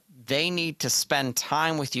 but they need to spend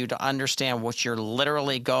time with you to understand what you're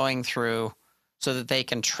literally going through so that they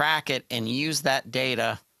can track it and use that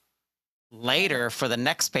data later for the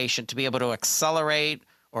next patient to be able to accelerate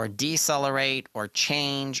or decelerate or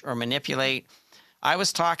change or manipulate. I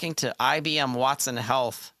was talking to IBM Watson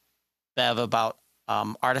Health, Bev, about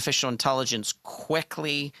artificial intelligence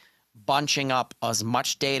quickly bunching up as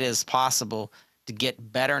much data as possible to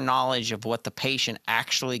get better knowledge of what the patient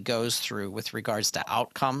actually goes through with regards to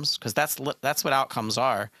outcomes, because that's what outcomes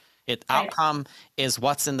are. Outcome is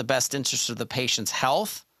what's in the best interest of the patient's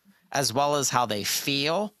health, as well as how they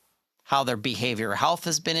feel, how their behavioral health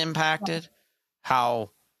has been impacted,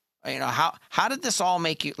 how did this all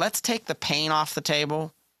make you? Let's take the pain off the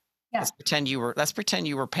table. Yeah. Let's pretend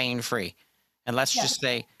you were pain free, and let's just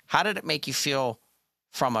say, how did it make you feel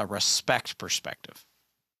from a respect perspective?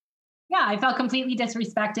 Yeah, I felt completely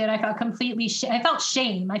disrespected. I felt I felt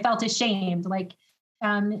shame. I felt ashamed. Like,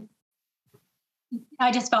 I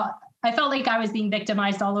felt like I was being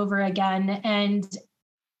victimized all over again. And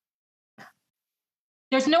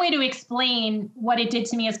there's no way to explain what it did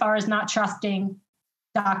to me as far as not trusting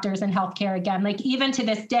doctors and healthcare again. Like, even to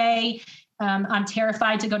this day, I'm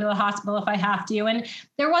terrified to go to the hospital if I have to. And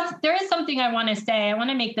there is something I want to say. I want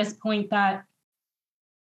to make this point that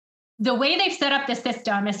the way they've set up the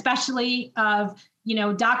system, especially of,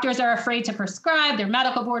 doctors are afraid to prescribe, their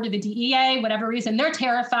medical board or the DEA, whatever reason, they're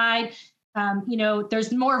terrified.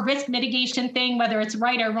 There's more risk mitigation thing, whether it's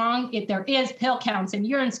right or wrong. If there is pill counts and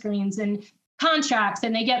urine screens and contracts,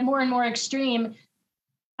 and they get more and more extreme.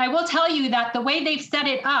 I will tell you that the way they've set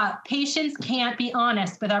it up, patients can't be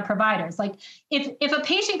honest with our providers. Like, if a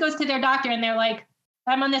patient goes to their doctor and they're like,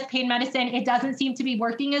 I'm on this pain medicine, it doesn't seem to be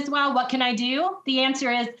working as well, what can I do? The answer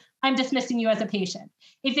is, I'm dismissing you as a patient.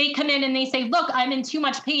 If they come in and they say, look, I'm in too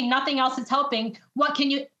much pain, nothing else is helping,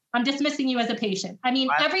 I'm dismissing you as a patient. I mean,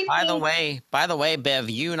 everything. By the way, Bev,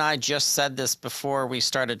 you and I just said this before we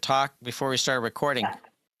started recording. Yeah.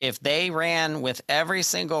 If they ran with every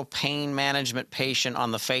single pain management patient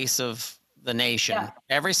on the face of the nation,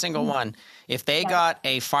 every single one, if they got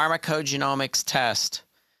a pharmacogenomics test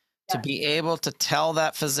to be able to tell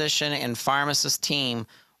that physician and pharmacist team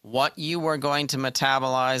what you were going to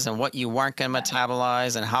metabolize and what you weren't going to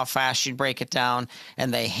metabolize and how fast you'd break it down,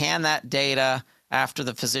 and they hand that data after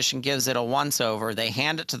the physician gives it a once-over, they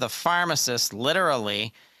hand it to the pharmacist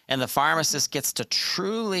literally, and the pharmacist gets to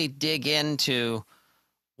truly dig into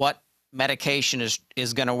what medication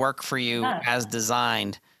is going to work for you as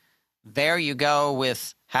designed. There you go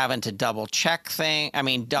with having to double check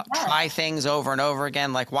try things over and over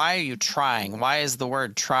again. Like, why are you trying? Why is the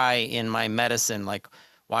word try in my medicine? Like,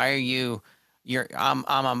 why are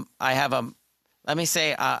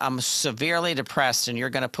I'm severely depressed and you're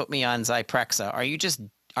going to put me on Zyprexa. Are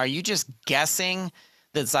you just guessing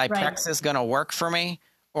that Zyprexa is going to work for me?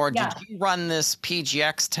 Or did you run this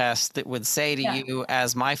PGX test that would say to you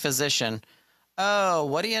as my physician, oh,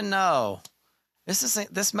 what do you know?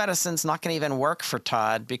 This medicine's not going to even work for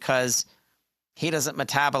Todd because he doesn't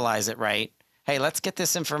metabolize it right. Hey, let's get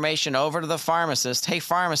this information over to the pharmacist. Hey,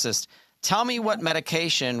 pharmacist, tell me what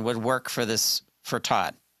medication would work for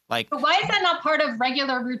Todd. Like, but why is that not part of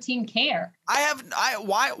regular routine care? I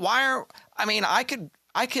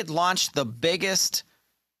could launch the biggest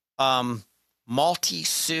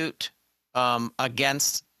multi-suit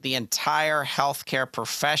against the entire healthcare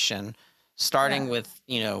profession, starting with,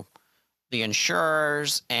 the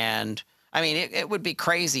insurers. And I mean, it would be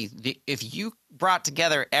crazy if you brought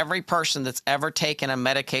together every person that's ever taken a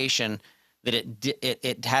medication that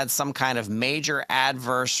it had some kind of major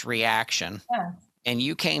adverse reaction. Yeah. And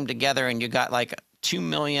you came together and you got like 2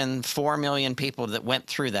 million, 4 million people that went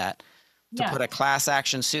through that to put a class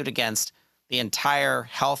action suit against the entire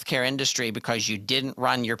healthcare industry because you didn't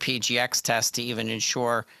run your PGX test to even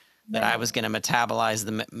ensure that I was going to metabolize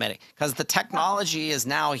the medic. Because the technology is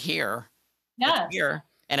now here. Yes. It's here,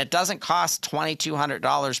 and it doesn't cost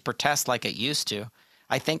 $2,200 per test like it used to.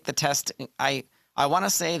 I think the test, I want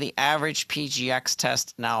to say the average PGX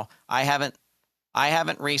test now, I haven't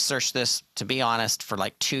researched this, to be honest, for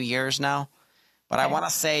like 2 years now, but I want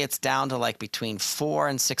to say it's down to like between $400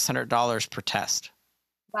 and $600 per test.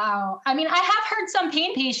 Wow. I mean, I have heard some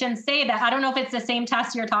pain patients say that. I don't know if it's the same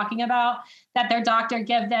test you're talking about, that their doctor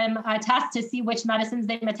give them a test to see which medicines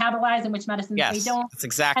they metabolize and which medicines they don't. That's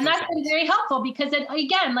exactly. And that's been very helpful because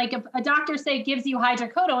again, like if a doctor say gives you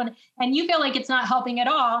hydrocodone and you feel like it's not helping at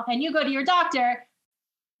all, and you go to your doctor,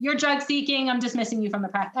 you're drug seeking, I'm dismissing you from the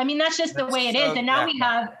practice. I mean, that's just the way it is. And now we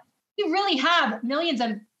really have millions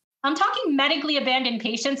of, I'm talking medically abandoned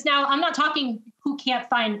patients now. I'm not talking who can't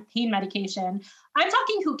find pain medication. I'm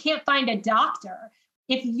talking who can't find a doctor.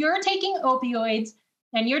 If you're taking opioids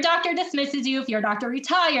and your doctor dismisses you, if your doctor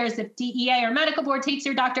retires, if DEA or medical board takes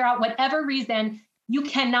your doctor out, whatever reason, you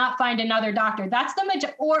cannot find another doctor. That's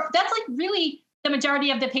that's like really the majority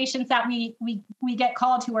of the patients that we get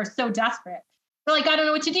called who are so desperate. They're like, I don't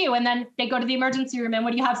know what to do. And then they go to the emergency room. And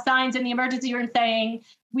when you have signs in the emergency room saying,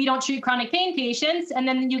 we don't treat chronic pain patients, and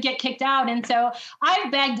then you get kicked out. And so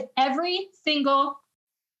I've begged every single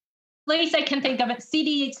place I can think of, at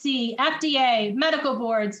CDC, FDA, medical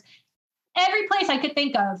boards, every place I could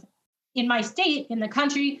think of in my state, in the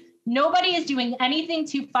country, nobody is doing anything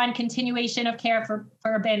to find continuation of care for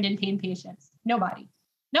abandoned pain patients. Nobody.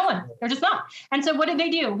 No one. They're just not. And so what did they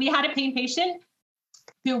do? We had a pain patient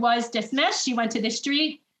who was dismissed. She went to the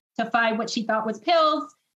street to find what she thought was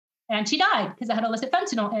pills, and she died because it had illicit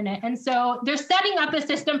fentanyl in it. And so they're setting up a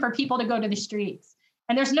system for people to go to the streets.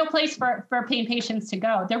 And there's no place for pain patients to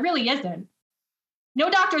go. There really isn't. No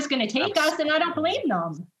doctor's going to take us, and I don't blame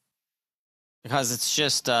them. Because it's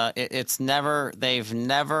just, they've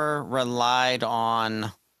never relied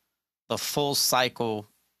on the full cycle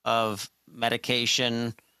of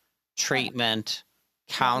medication, treatment,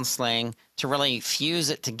 counseling to really fuse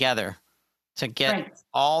it together to get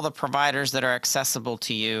all the providers that are accessible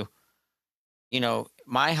to you. You know,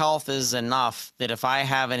 my health is enough that if I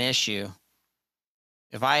have an issue,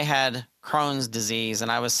 if I had Crohn's disease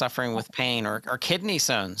and I was suffering with pain, or kidney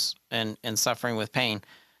stones and suffering with pain,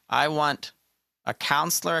 I want a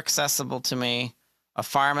counselor accessible to me, a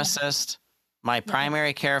pharmacist, my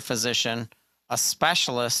primary care physician, a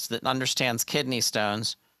specialist that understands kidney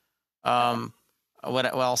stones. What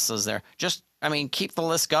else is there? Just, I mean, keep the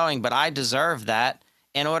list going, but I deserve that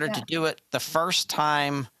in order to do it the first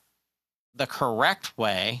time the correct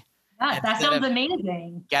way. Yeah, that sounds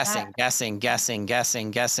amazing. Guessing. Yeah,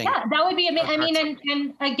 that would be amazing. I mean,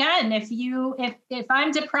 and again, if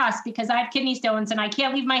I'm depressed because I have kidney stones and I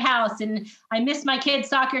can't leave my house and I miss my kid's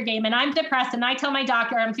soccer game and I'm depressed and I tell my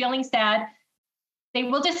doctor I'm feeling sad, they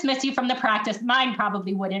will dismiss you from the practice. Mine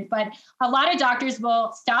probably wouldn't, but a lot of doctors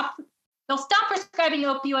will stop. They'll stop prescribing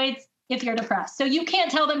opioids if you're depressed. So you can't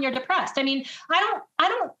tell them you're depressed. I mean, I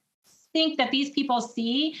don't think that these people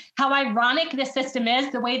see how ironic this system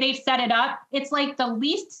is, the way they've set it up. It's like the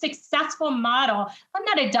least successful model. I'm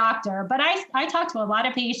not a doctor, but I talk to a lot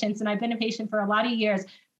of patients, and I've been a patient for a lot of years.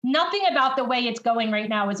 Nothing about the way it's going right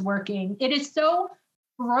now is working. It is so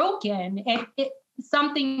broken.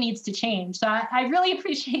 Something needs to change. So I really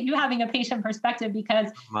appreciate you having a patient perspective,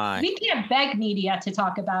 because we can't beg media to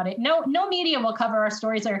talk about it. No media will cover our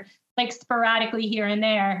stories, or like sporadically here and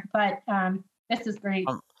there, but this is great.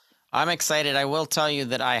 I'm excited. I will tell you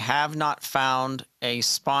that I have not found a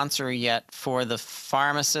sponsor yet for the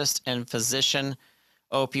Pharmacist and Physician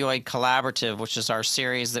Opioid Collaborative, which is our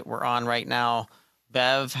series that we're on right now.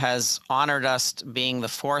 Bev has honored us being the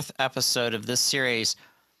 4th episode of this series.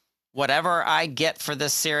 Whatever I get for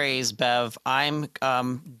this series, Bev, I'm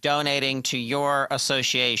donating to your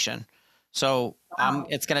association. So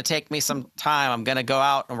it's going to take me some time. I'm going to go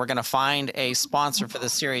out and we're going to find a sponsor for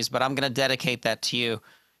this series, but I'm going to dedicate that to you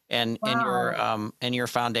and in your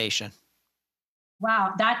foundation.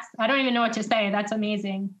 Wow, I don't even know what to say. That's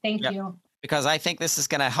amazing. Thank you. Because I think this is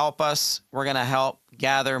going to help us. We're going to help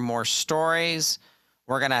gather more stories.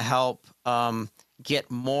 We're going to help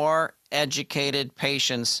get more educated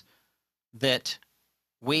patients that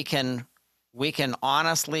we can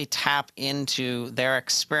honestly tap into their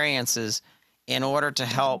experiences in order to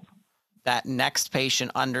help that next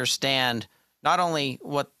patient understand not only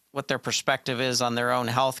what their perspective is on their own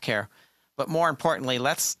healthcare, but more importantly,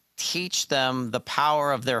 let's teach them the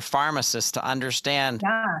power of their pharmacist to understand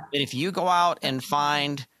that if you go out and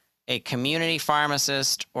find a community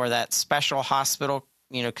pharmacist or that special hospital,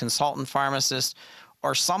 consultant pharmacist,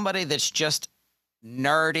 or somebody that's just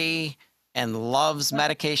nerdy and loves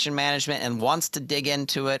medication management and wants to dig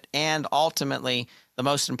into it, and ultimately, the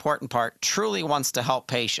most important part, truly wants to help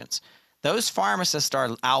patients. Those pharmacists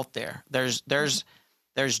are out there. There's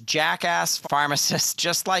jackass pharmacists,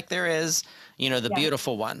 just like there is, the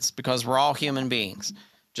beautiful ones, because we're all human beings.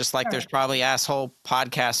 Just like there's probably asshole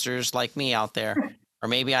podcasters like me out there, or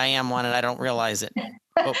maybe I am one and I don't realize it.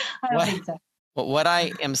 But what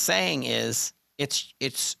I am saying is,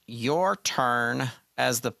 it's your turn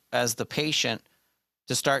as the patient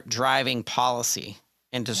to start driving policy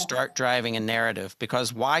and to start driving a narrative.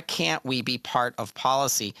 Because why can't we be part of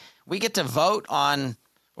policy? We get to vote on,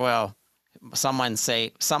 Some might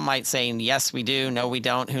say, yes, we do. No, we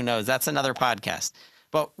don't. Who knows? That's another podcast.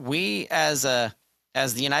 But we, as the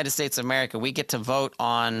United States of America, we get to vote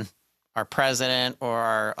on our president or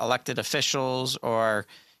our elected officials or,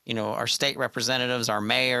 our state representatives, our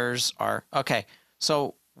mayors, okay.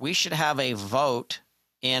 So we should have a vote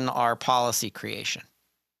in our policy creation.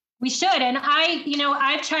 We should. And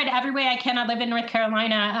I've tried every way I can. I live in North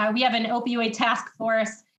Carolina. We have an opioid task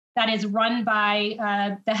force that is run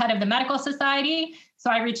by the head of the medical society.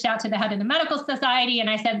 So I reached out to the head of the medical society and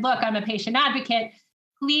I said, look, I'm a patient advocate.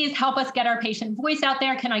 Please help us get our patient voice out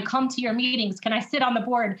there. Can I come to your meetings? Can I sit on the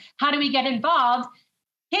board? How do we get involved?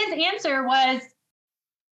 His answer was,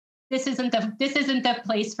 this isn't the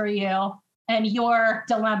place for you. And your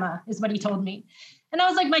dilemma is what he told me. And I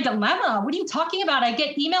was like, my dilemma? What are you talking about? I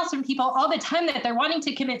get emails from people all the time that they're wanting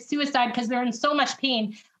to commit suicide because they're in so much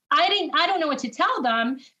pain. I don't know what to tell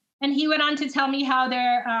them. And he went on to tell me how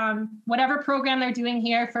their whatever program they're doing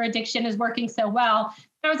here for addiction is working so well.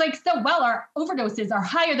 And I was like, so well, our overdoses are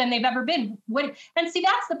higher than they've ever been. And see,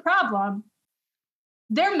 that's the problem.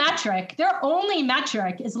 Their only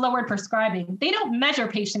metric is lowered prescribing. They don't measure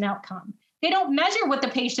patient outcome. They don't measure what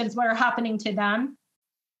are happening to them.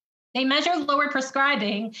 They measure lowered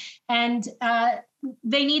prescribing, and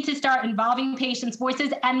they need to start involving patients'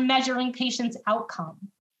 voices and measuring patients' outcome.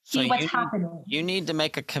 See what's happening. You need to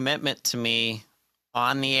make a commitment to me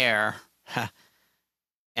on the air,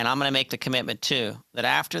 and I'm going to make the commitment too, that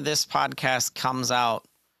after this podcast comes out,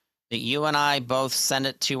 that you and I both send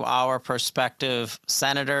it to our prospective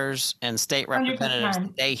senators and state representatives.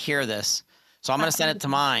 100%. They hear this. So I'm going to send it to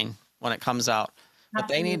mine when it comes out. But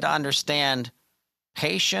they need to understand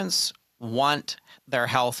patients want their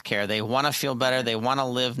health care. They want to feel better. They want to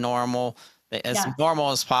live normal,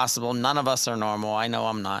 normal as possible. None of us are normal. I know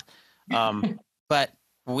I'm not. But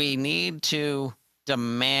we need to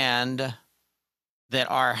demand that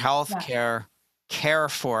our health care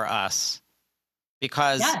for us,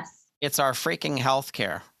 because it's our freaking health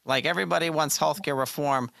care. Like, everybody wants health care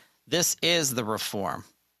reform. This is the reform.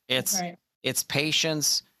 It's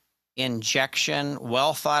patients, injection,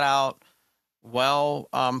 well thought out, well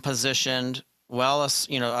positioned, well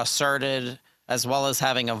asserted, as well as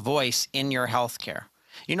having a voice in your healthcare.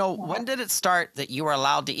 When did it start that you were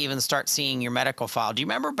allowed to even start seeing your medical file? Do you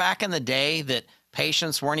remember back in the day that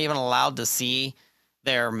patients weren't even allowed to see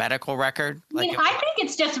their medical record? I think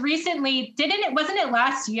it's just recently, wasn't it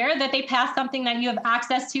last year that they passed something that you have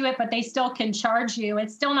access to it, but they still can charge you?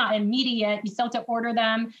 It's still not immediate. You still have to order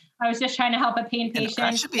them. I was just trying to help a pain patient.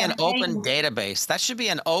 That should be an open database. That should be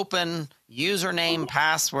an open username,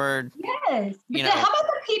 password. Yes. How about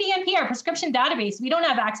the PDNP, our prescription database? We don't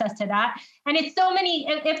have access to that. And it's so many,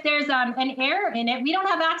 if there's an error in it, we don't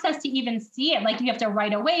have access to even see it. Like, you have to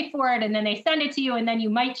write away for it, and then they send it to you, and then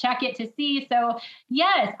you might check it to see. So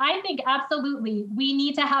yes, I think absolutely we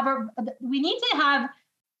need to have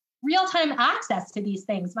real-time access to these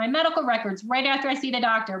things. My medical records right after I see the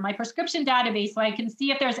doctor, my prescription database so I can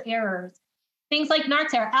see if there's errors. Things like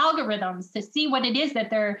NARTER algorithms to see what it is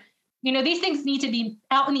that they're, these things need to be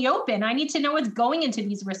out in the open. I need to know what's going into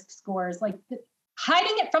these risk scores. Like,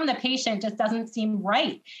 hiding it from the patient just doesn't seem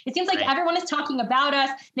right. It seems like everyone is talking about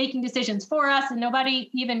us, making decisions for us, and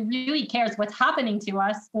nobody even really cares what's happening to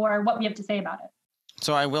us or what we have to say about it.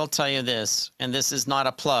 So I will tell you this, and this is not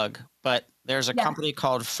a plug, but there's a company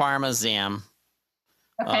called Pharmazam.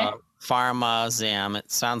 Okay. Pharmazam.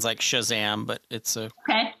 It sounds like Shazam, but it's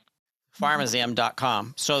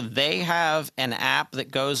Pharmazam.com. So they have an app that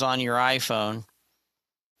goes on your iPhone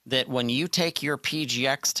that when you take your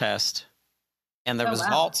PGX test and the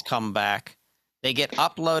results come back, they get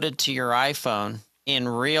uploaded to your iPhone in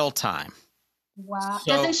real time. Wow.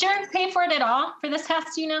 So, does insurance pay for it at all for this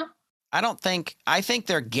test, I think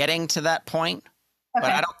they're getting to that point, but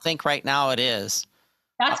I don't think right now it is.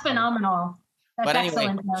 That's phenomenal. That's but anyway,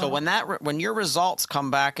 excellent. So when your results come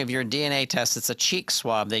back of your DNA test, it's a cheek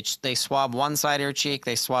swab. They swab one side of your cheek,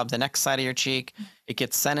 they swab the next side of your cheek. It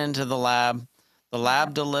gets sent into the lab. The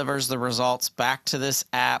lab delivers the results back to this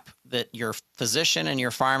app that your physician and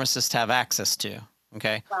your pharmacist have access to.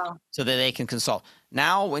 Okay. Wow. So that they can consult.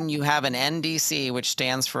 Now, when you have an NDC, which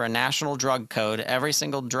stands for a national drug code, every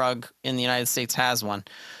single drug in the United States has one,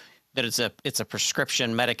 that it's a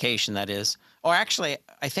prescription medication, that is. Or actually,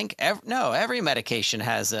 I think every medication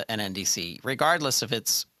has an NDC, regardless if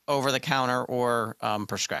it's over the counter or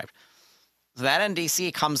prescribed. That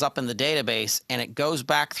NDC comes up in the database, and it goes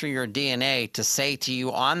back through your DNA to say to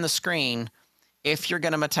you on the screen if you're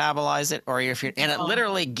going to metabolize it, or if you're, and it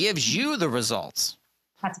literally gives you the results.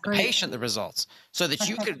 That's great. The patient the results, so that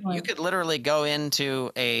you could literally go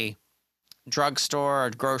into a drugstore or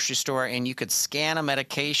grocery store and you could scan a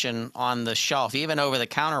medication on the shelf, even over the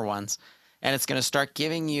counter ones, and it's going to start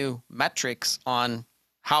giving you metrics on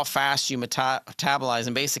how fast you metabolize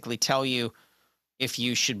and basically tell you if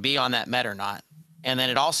you should be on that med or not. And then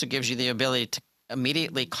it also gives you the ability to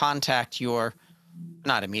immediately contact your,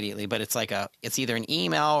 not immediately, but it's like it's either an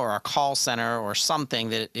email or a call center or something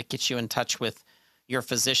that it gets you in touch with your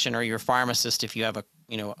physician or your pharmacist if you have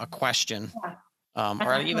a question,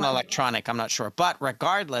 or even electronic, I'm not sure. But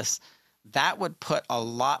regardless, that would put a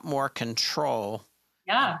lot more control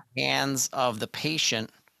in the hands of the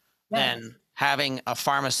patient than having a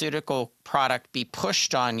pharmaceutical product be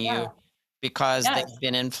pushed on you because they've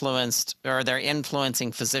been influenced or they're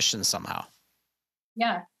influencing physicians somehow.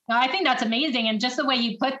 Yeah. No, I think that's amazing. And just the way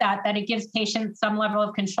you put that it gives patients some level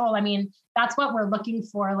of control. I mean, that's what we're looking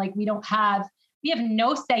for. Like we have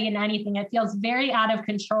no say in anything. It feels very out of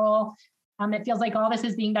control. It feels like all this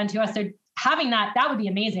is being done to us. So having that would be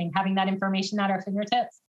amazing. Having that information at our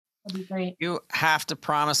fingertips would be great. You have to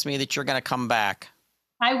promise me that you're going to come back.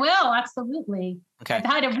 I will. Absolutely. Okay. I've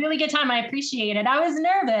had a really good time. I appreciate it. I was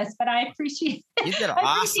nervous, but I appreciate it. You did awesome.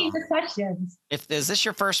 I appreciate the questions. Is this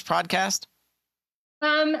your first podcast?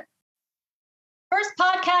 First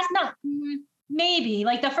podcast? No, maybe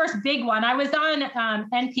like the first big one. I was on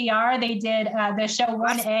NPR. They did the show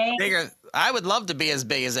 1A. Bigger. I would love to be as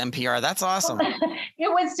big as NPR. That's awesome.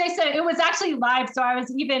 It was actually live, so I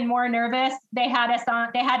was even more nervous. They had us on.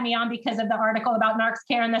 They had me on because of the article about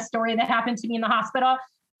NarxCare and the story that happened to me in the hospital.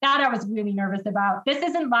 That I was really nervous about. This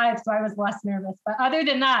isn't live, so I was less nervous. But other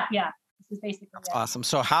than that, this is basically That's awesome.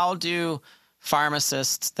 So how do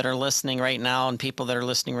pharmacists that are listening right now and people that are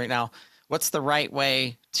listening right now, what's the right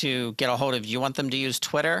way to get a hold of you? You want them to use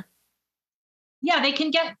Twitter? Yeah, they can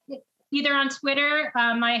get either on Twitter.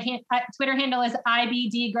 My Twitter handle is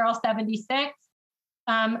IBDgirl76.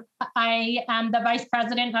 I am the vice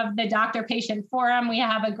president of the Doctor Patient Forum. We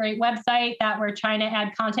have a great website that we're trying to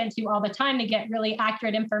add content to all the time to get really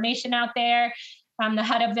accurate information out there. The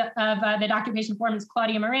head of the Doctor Patient Forum is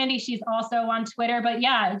Claudia Morandi. She's also on Twitter. But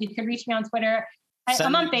you could reach me on Twitter.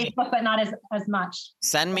 I'm on Facebook, but not as much.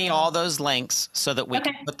 Send me all those links so that we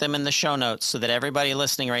can put them in the show notes so that everybody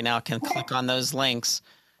listening right now can click on those links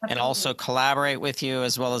and also collaborate with you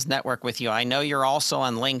as well as network with you. I know you're also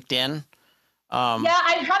on LinkedIn.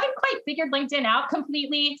 I haven't quite figured LinkedIn out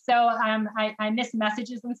completely. So I miss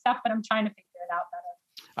messages and stuff, but I'm trying to figure it out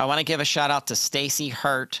better. I want to give a shout out to Stacy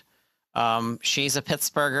Hurt. She's a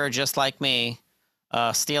Pittsburgher just like me.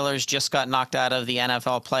 Steelers just got knocked out of the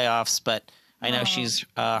NFL playoffs, but I know she's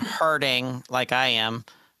hurting like I am.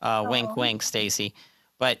 Wink, wink, Stacy.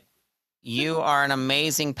 But you are an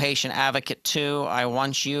amazing patient advocate too. I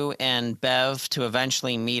want you and Bev to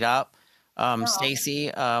eventually meet up.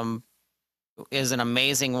 Stacy is an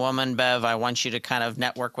amazing woman. Bev, I want you to kind of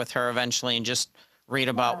network with her eventually and just read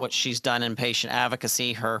about what she's done in patient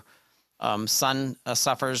advocacy. Her son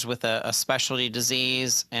suffers with a specialty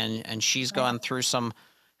disease, and she's gone through some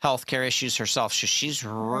healthcare issues herself. So she's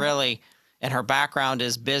really, and her background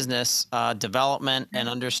is business development and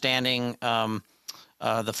understanding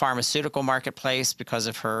the pharmaceutical marketplace because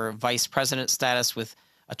of her vice president status with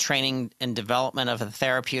a training and development of a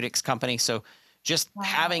therapeutics company. So just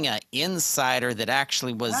having an insider that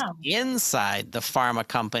actually was inside the pharma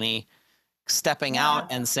company, stepping out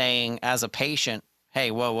and saying as a patient, hey,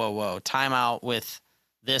 whoa, time out with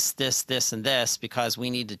this, and this, because we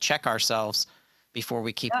need to check ourselves before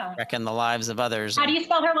we keep wrecking the lives of others. How do you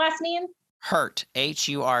spell her last name? Hurt,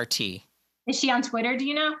 Hurt. Is she on Twitter? Do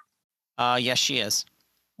you know? Yes, she is.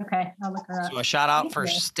 Okay, I'll look her up. So a shout out for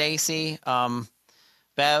Stacy.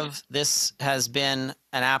 Bev, this has been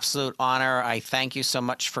an absolute honor. I thank you so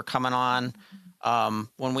much for coming on.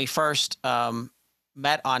 When we first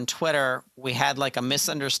met on Twitter, we had like a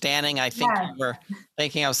misunderstanding. I think you were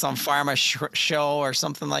thinking of some pharma show or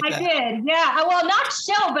something like that. I did, yeah. Well, not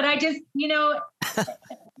show, but I just,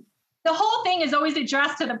 the whole thing is always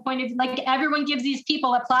addressed to the point of like everyone gives these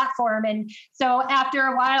people a platform. And so after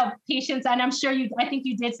a while, patients, and I'm sure I think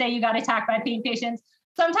you did say you got attacked by pain patients.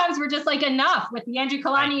 Sometimes we're just like enough with the Andrew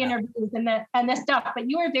Kalani interviews and this stuff. But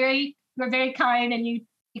you were very kind and you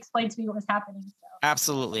explained to me what was happening. So.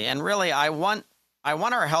 Absolutely. And really, I want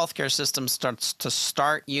our healthcare system to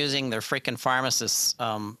start using their freaking pharmacists,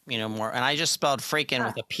 more. And I just spelled freaking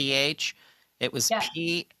with a PH. It was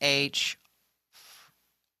PHRICKING.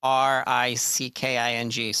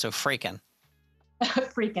 So freaking.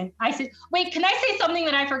 Freaking. I said, wait, can I say something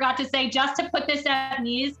that I forgot to say just to put this at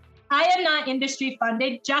ease? I am not industry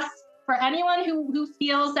funded. Just for anyone who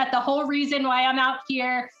feels that the whole reason why I'm out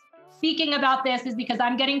here speaking about this is because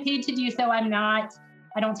I'm getting paid to do so, I'm not.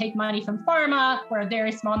 I don't take money from pharma. We're a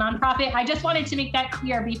very small nonprofit. I just wanted to make that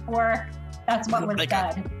clear before that's what was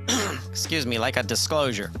said. Excuse me, like a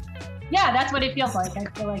disclosure. Yeah, that's what it feels like. I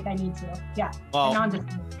feel like I need to. Yeah. Well,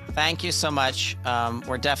 thank you so much.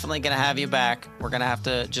 We're definitely going to have you back. We're going to have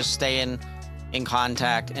to just stay in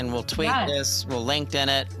contact, and we'll tweet this. We'll LinkedIn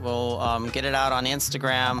it. We'll get it out on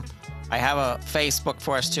Instagram. I have a Facebook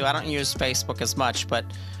for us too. I don't use Facebook as much, but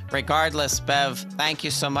regardless, Bev, thank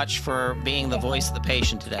you so much for being the voice of the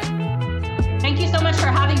patient today. Thank you so much for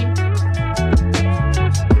having me.